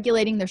in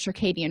regulating their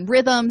circadian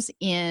rhythms,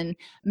 in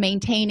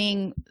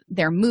maintaining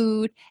their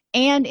mood,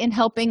 and in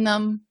helping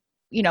them,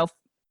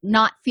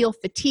 not feel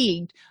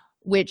fatigued,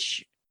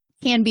 which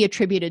can be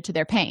attributed to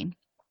their pain.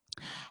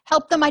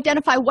 Help them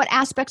identify what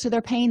aspects of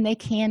their pain they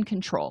can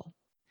control.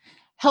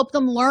 Help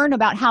them learn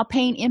about how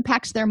pain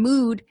impacts their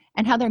mood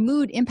and how their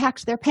mood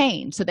impacts their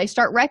pain. So they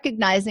start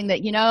recognizing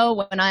that,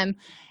 when I'm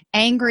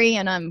angry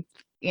and I'm,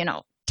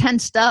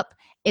 tensed up,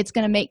 it's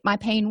going to make my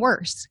pain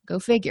worse. Go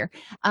figure.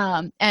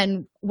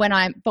 And when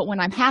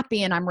I'm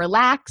happy and I'm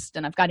relaxed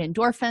and I've got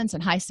endorphins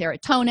and high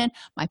serotonin,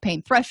 my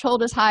pain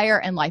threshold is higher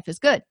and life is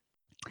good.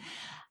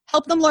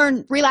 Help them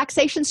learn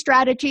relaxation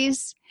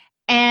strategies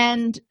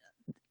and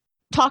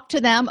talk to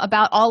them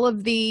about all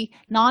of the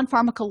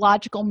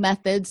non-pharmacological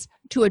methods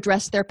to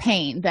address their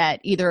pain that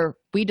either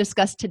we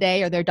discussed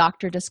today or their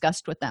doctor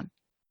discussed with them.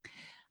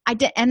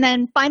 And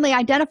then finally,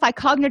 identify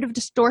cognitive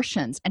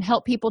distortions and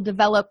help people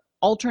develop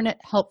alternate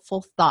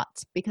helpful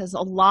thoughts, because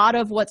a lot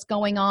of what's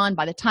going on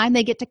by the time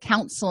they get to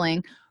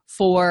counseling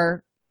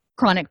for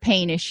chronic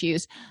pain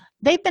issues,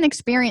 they've been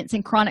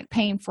experiencing chronic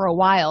pain for a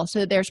while.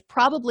 So there's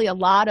probably a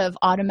lot of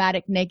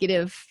automatic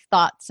negative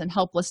thoughts and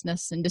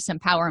helplessness and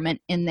disempowerment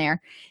in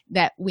there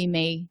that we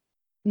may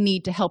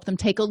need to help them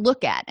take a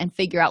look at and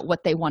figure out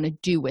what they want to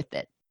do with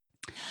it.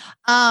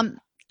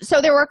 So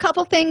there were a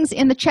couple things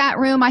in the chat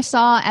room I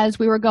saw as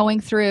we were going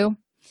through.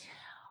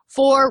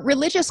 For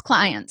religious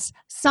clients,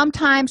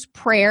 sometimes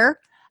prayer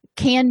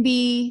can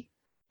be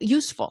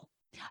useful.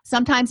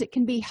 Sometimes it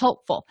can be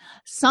helpful.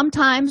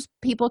 Sometimes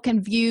people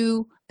can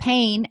view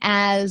pain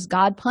as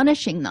God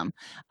punishing them.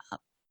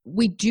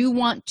 We do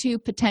want to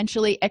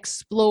potentially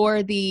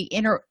explore the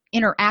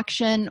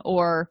interaction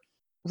or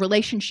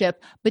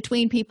relationship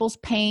between people's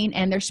pain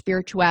and their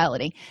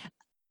spirituality.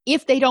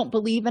 If they don't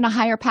believe in a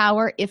higher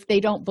power, if they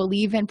don't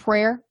believe in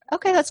prayer,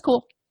 okay, that's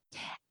cool.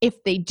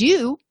 If they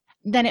do,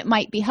 then it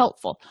might be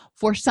helpful.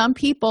 For some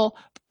people,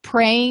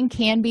 praying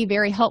can be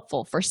very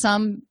helpful. For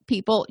some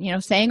people,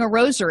 saying a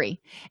rosary,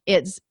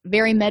 it's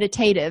very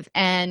meditative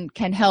and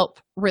can help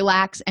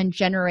relax and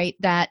generate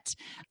that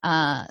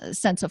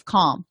sense of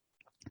calm.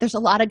 There's a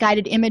lot of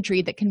guided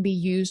imagery that can be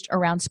used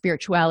around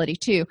spirituality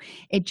too.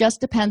 It just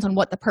depends on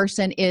what the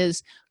person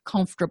is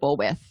comfortable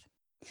with.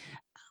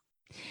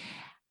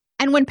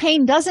 And when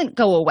pain doesn't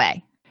go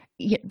away,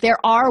 there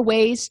are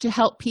ways to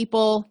help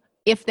people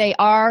if they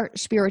are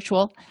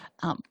spiritual.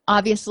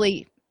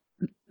 Obviously,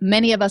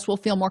 many of us will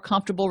feel more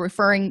comfortable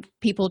referring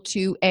people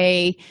to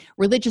a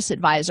religious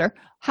advisor.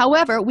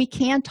 However, we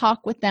can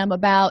talk with them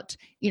about,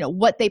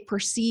 what they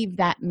perceive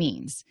that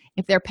means.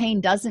 If their pain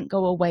doesn't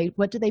go away,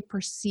 what do they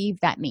perceive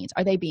that means?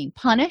 Are they being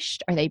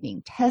punished? Are they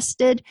being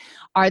tested?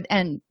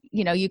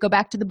 You go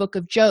back to the book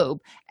of Job,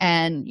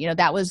 and,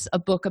 that was a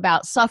book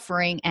about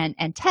suffering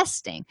and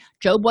testing.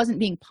 Job wasn't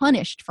being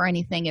punished for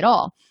anything at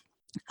all.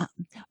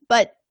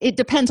 But it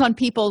depends on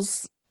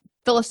people's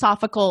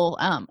philosophical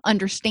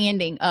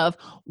understanding of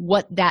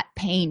what that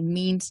pain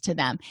means to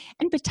them,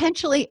 and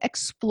potentially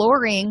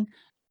exploring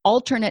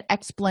alternate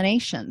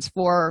explanations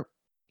for,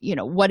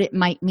 what it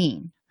might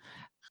mean.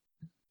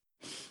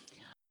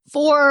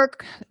 For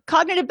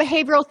cognitive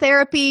behavioral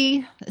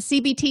therapy,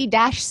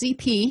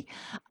 CBT-CP,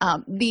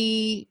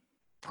 the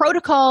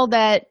protocol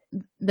that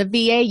the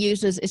VA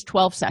uses is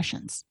 12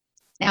 sessions.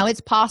 Now,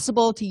 it's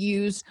possible to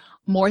use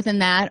more than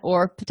that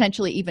or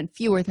potentially even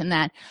fewer than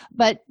that,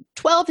 but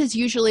 12 is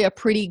usually a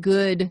pretty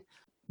good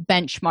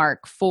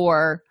benchmark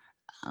for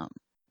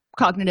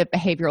cognitive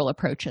behavioral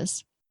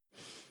approaches.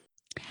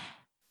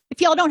 If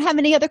y'all don't have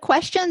any other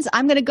questions,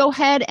 I'm going to go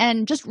ahead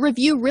and just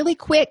review really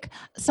quick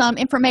some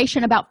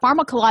information about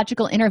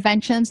pharmacological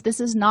interventions.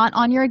 This is not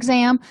on your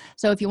exam,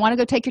 so if you want to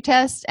go take your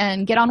test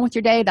and get on with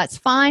your day, that's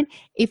fine.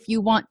 If you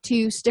want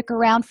to stick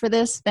around for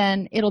this,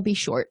 then it'll be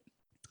short.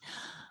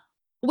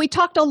 We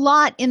talked a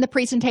lot in the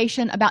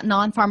presentation about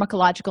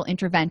non-pharmacological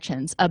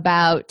interventions,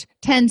 about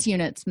TENS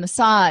units,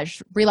 massage,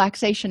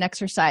 relaxation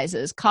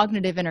exercises,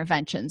 cognitive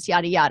interventions,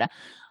 yada, yada.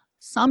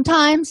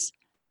 Sometimes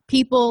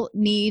people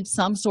need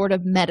some sort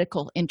of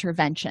medical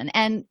intervention,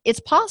 and it's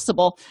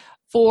possible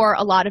for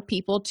a lot of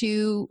people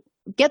to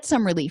get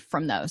some relief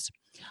from those.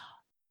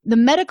 The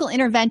medical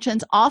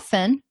interventions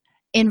often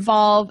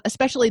involve,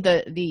 especially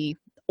the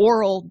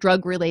oral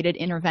drug-related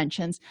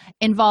interventions,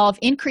 involve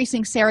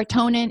increasing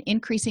serotonin,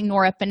 increasing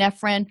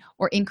norepinephrine,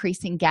 or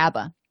increasing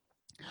GABA.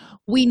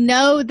 We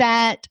know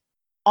that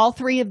all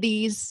three of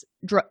these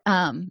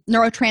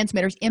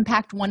neurotransmitters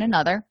impact one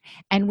another,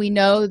 and we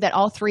know that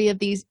all three of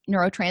these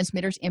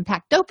neurotransmitters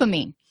impact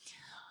dopamine.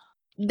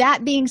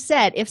 That being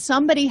said, if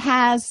somebody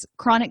has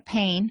chronic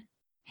pain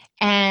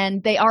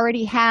and they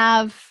already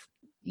have,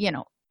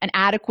 an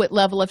adequate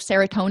level of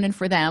serotonin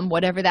for them,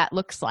 whatever that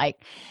looks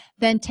like,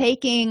 then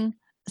taking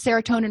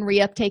serotonin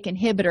reuptake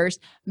inhibitors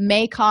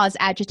may cause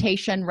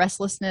agitation,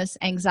 restlessness,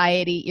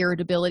 anxiety,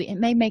 irritability. It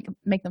may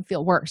make them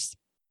feel worse.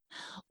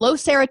 Low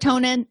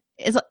serotonin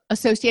is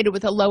associated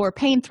with a lower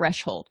pain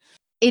threshold.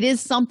 It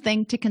is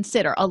something to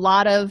consider. A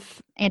lot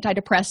of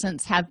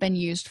antidepressants have been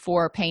used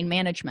for pain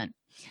management.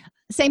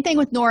 Same thing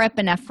with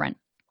norepinephrine.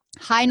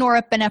 High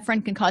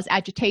norepinephrine can cause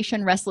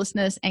agitation,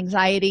 restlessness,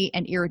 anxiety,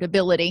 and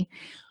irritability.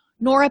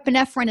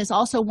 Norepinephrine is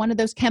also one of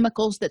those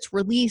chemicals that's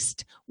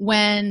released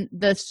when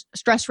the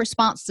stress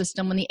response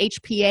system, when the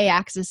HPA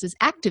axis is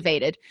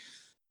activated.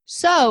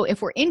 So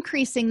if we're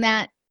increasing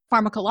that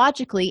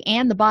pharmacologically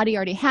and the body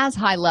already has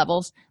high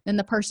levels, then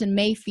the person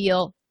may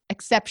feel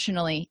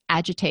exceptionally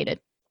agitated.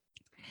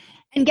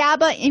 And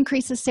GABA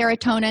increases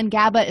serotonin.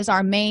 GABA is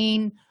our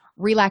main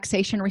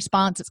relaxation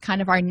response. It's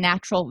kind of our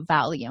natural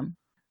Valium.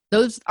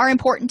 Those are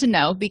important to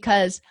know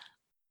because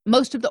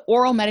most of the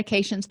oral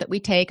medications that we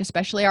take,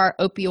 especially our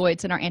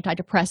opioids and our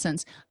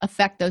antidepressants,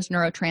 affect those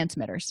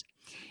neurotransmitters.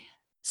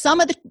 Some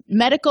of the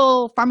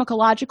medical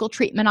pharmacological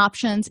treatment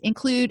options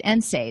include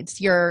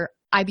NSAIDs, your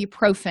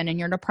ibuprofen and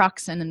your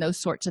naproxen and those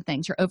sorts of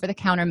things, your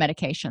over-the-counter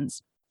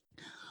medications.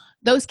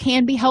 Those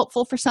can be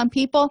helpful for some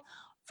people.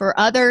 For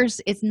others,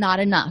 it's not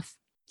enough.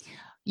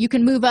 You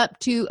can move up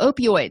to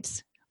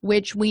opioids,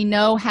 which we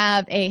know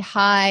have a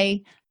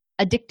high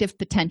addictive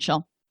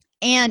potential,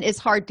 and it's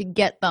hard to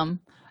get them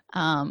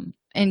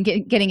and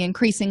getting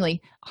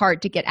increasingly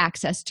hard to get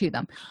access to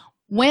them.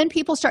 When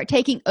people start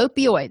taking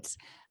opioids,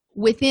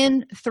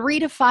 within 3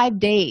 to 5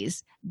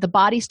 days, the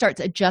body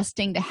starts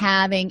adjusting to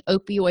having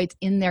opioids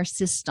in their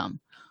system.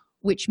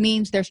 which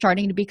means they're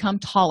starting to become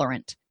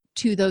tolerant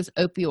to those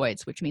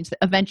opioids, which means that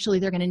eventually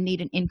they're going to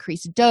need an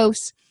increased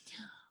dose.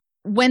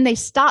 When they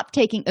stop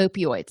taking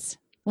opioids,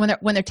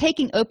 when they're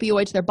taking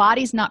opioids, their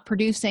body's not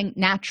producing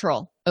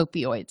natural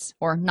opioids,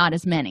 or not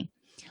as many.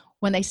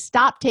 When they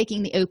stop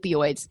taking the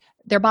opioids,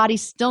 their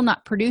body's still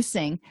not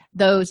producing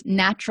those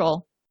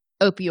natural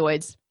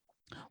opioids,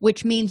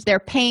 which means their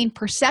pain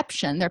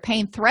perception, their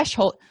pain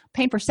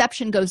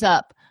perception goes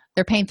up,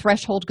 their pain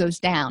threshold goes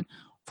down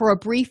for a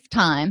brief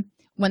time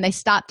when they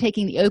stop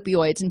taking the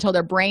opioids, until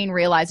their brain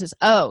realizes,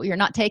 oh, you're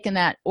not taking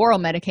that oral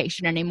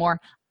medication anymore.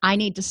 I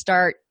need to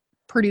start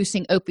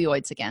producing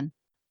opioids again.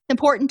 It's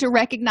important to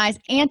recognize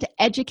and to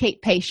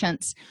educate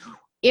patients,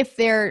 if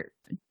they're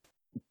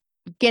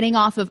getting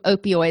off of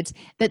opioids,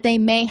 that they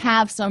may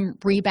have some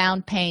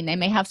rebound pain, they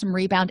may have some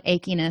rebound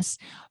achiness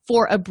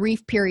for a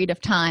brief period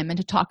of time, and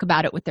to talk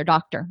about it with their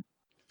doctor.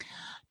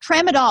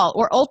 Tramadol,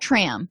 or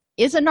Ultram,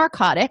 is a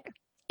narcotic.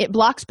 It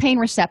blocks pain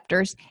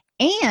receptors,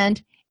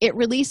 and it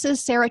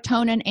releases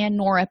serotonin and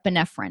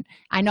norepinephrine.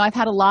 I know I've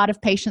had a lot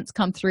of patients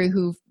come through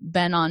who've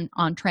been on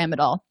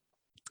Tramadol.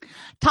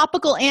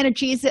 Topical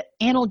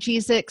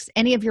analgesics,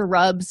 any of your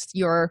rubs,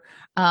 your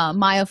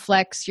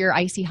Mioflex, your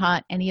Icy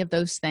Hot, any of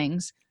those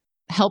things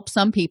help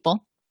some people.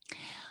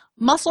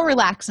 Muscle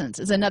relaxants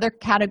is another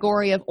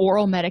category of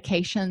oral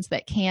medications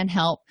that can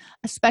help,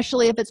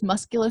 especially if it's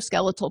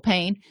musculoskeletal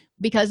pain,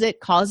 because it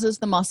causes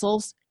the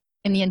muscles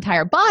in the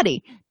entire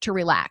body to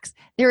relax.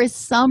 There is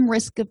some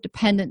risk of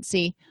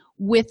dependency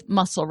with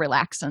muscle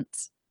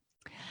relaxants.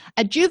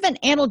 Adjuvant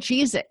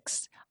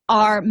analgesics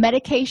are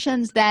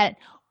medications that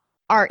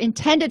are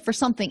intended for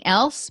something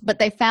else, but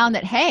they found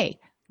that, hey,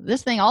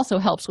 this thing also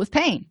helps with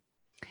pain.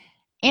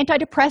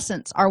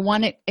 Antidepressants are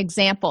one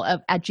example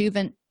of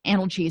adjuvant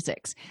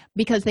analgesics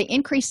because they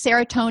increase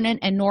serotonin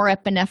and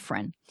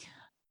norepinephrine.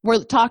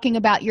 We're talking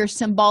about your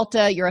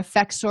Cymbalta, your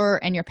Effexor,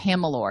 and your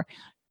Pamelor.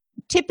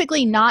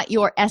 Typically not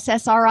your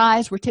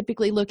SSRIs. We're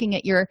typically looking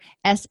at your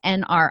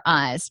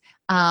SNRIs,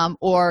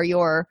 or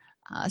your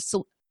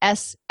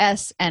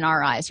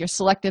SSNRIs, your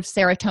selective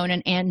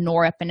serotonin and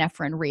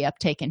norepinephrine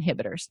reuptake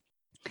inhibitors.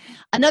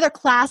 Another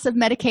class of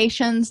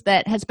medications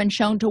that has been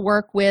shown to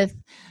work with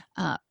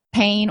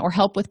pain or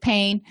help with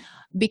pain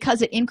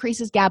because it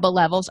increases GABA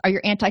levels are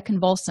your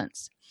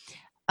anticonvulsants.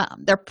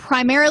 They're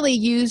primarily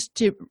used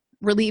to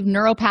relieve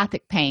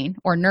neuropathic pain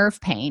or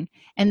nerve pain,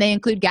 and they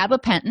include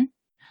gabapentin,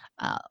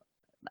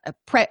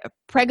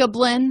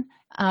 pregabalin,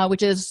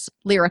 which is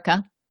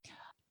Lyrica,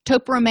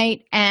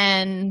 topiramate,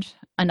 and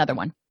another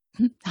one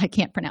I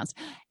can't pronounce.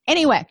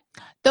 Anyway,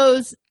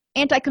 those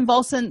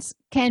anticonvulsants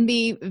can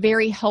be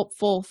very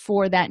helpful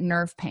for that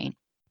nerve pain.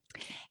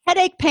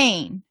 Headache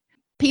pain.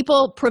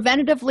 People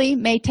preventatively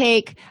may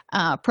take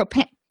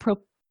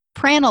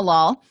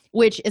propranolol,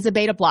 which is a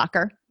beta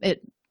blocker.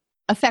 It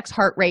affects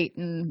heart rate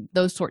and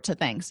those sorts of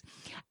things.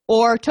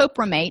 Or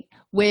topiramate,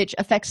 which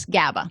affects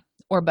GABA,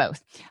 or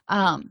both.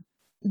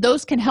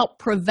 Those can help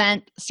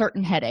prevent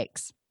certain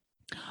headaches.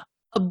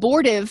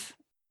 Abortive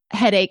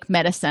headache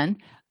medicine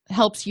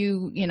helps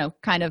you,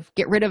 kind of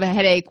get rid of a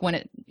headache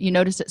when you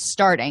notice it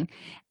starting.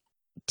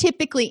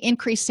 Typically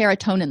increase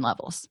serotonin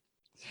levels.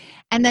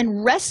 And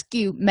then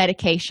rescue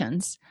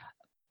medications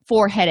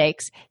for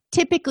headaches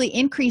typically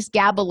increase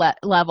GABA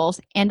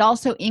levels and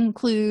also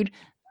include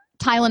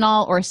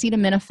Tylenol or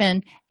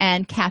acetaminophen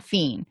and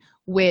caffeine,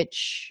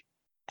 which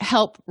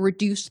help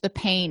reduce the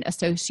pain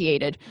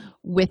associated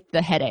with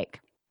the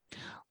headache.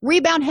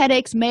 Rebound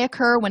headaches may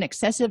occur when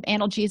excessive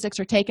analgesics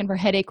are taken for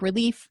headache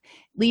relief,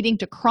 leading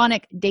to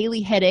chronic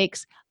daily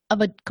headaches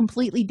of a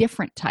completely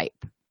different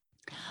type.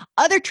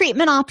 Other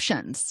treatment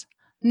options: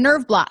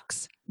 nerve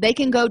blocks. They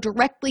can go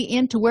directly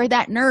into where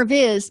that nerve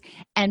is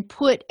and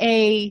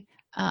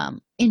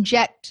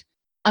inject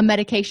a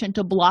medication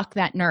to block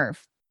that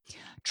nerve.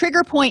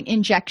 Trigger point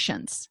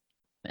injections,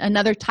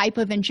 another type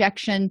of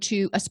injection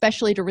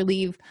especially to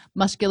relieve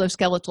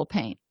musculoskeletal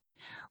pain.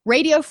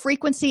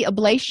 Radiofrequency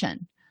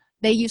ablation.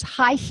 They use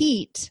high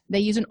heat. They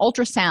use an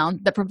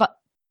ultrasound that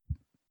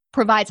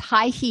provides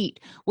high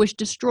heat, which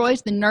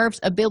destroys the nerve's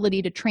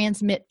ability to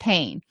transmit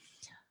pain.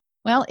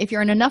 Well, if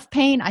you're in enough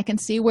pain, I can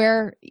see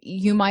where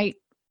you might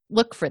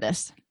look for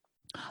this.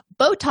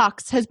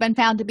 Botox has been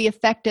found to be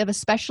effective,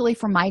 especially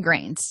for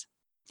migraines.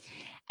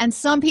 And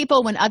some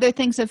people, when other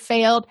things have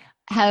failed,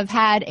 have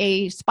had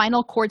a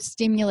spinal cord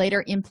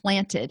stimulator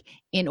implanted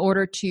in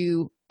order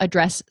to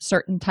address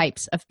certain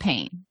types of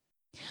pain.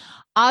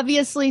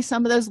 Obviously,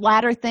 some of those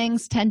latter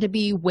things tend to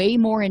be way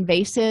more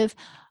invasive,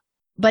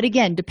 but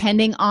again,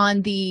 depending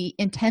on the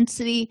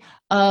intensity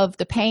of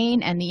the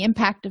pain and the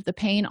impact of the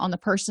pain on the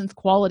person's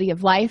quality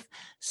of life,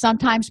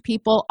 sometimes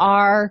people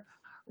are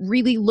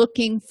really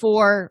looking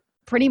for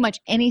pretty much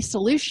any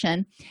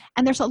solution.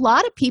 And there's a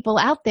lot of people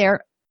out there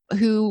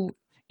who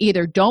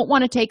either don't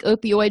want to take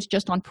opioids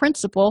just on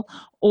principle,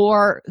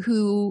 or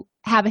who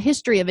have a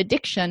history of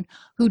addiction,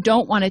 who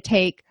don't want to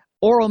take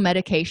oral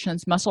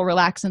medications, muscle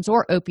relaxants,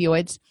 or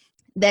opioids,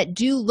 that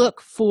do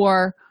look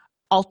for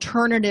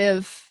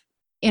alternative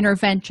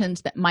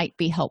interventions that might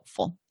be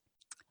helpful.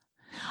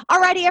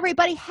 Alrighty,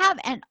 everybody, have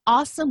an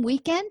awesome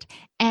weekend,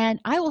 and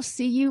I will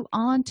see you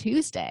on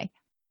Tuesday.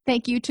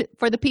 Thank you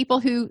for the people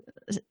who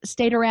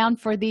stayed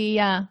around for the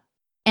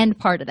end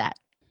part of that.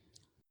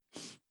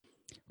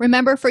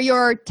 Remember, for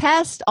your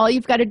test, all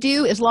you've got to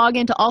do is log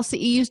into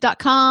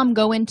allceus.com,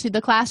 go into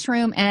the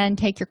classroom, and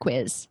take your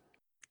quiz.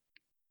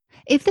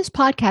 If this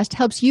podcast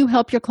helps you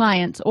help your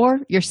clients or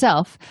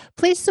yourself,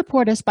 please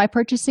support us by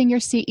purchasing your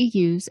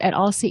CEUs at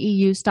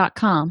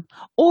allceus.com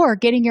or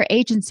getting your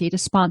agency to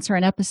sponsor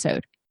an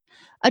episode.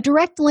 A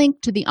direct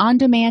link to the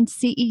on-demand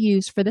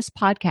CEUs for this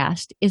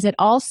podcast is at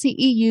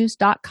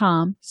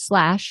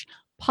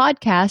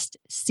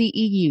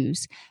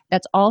allceus.com/podcastceus.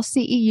 That's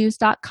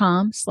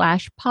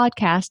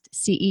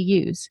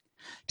allceus.com/podcastceus.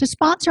 To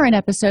sponsor an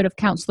episode of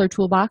Counselor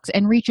Toolbox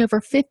and reach over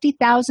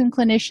 50,000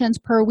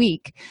 clinicians per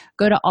week,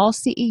 go to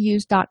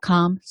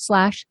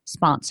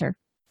allceus.com/sponsor.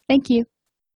 Thank you.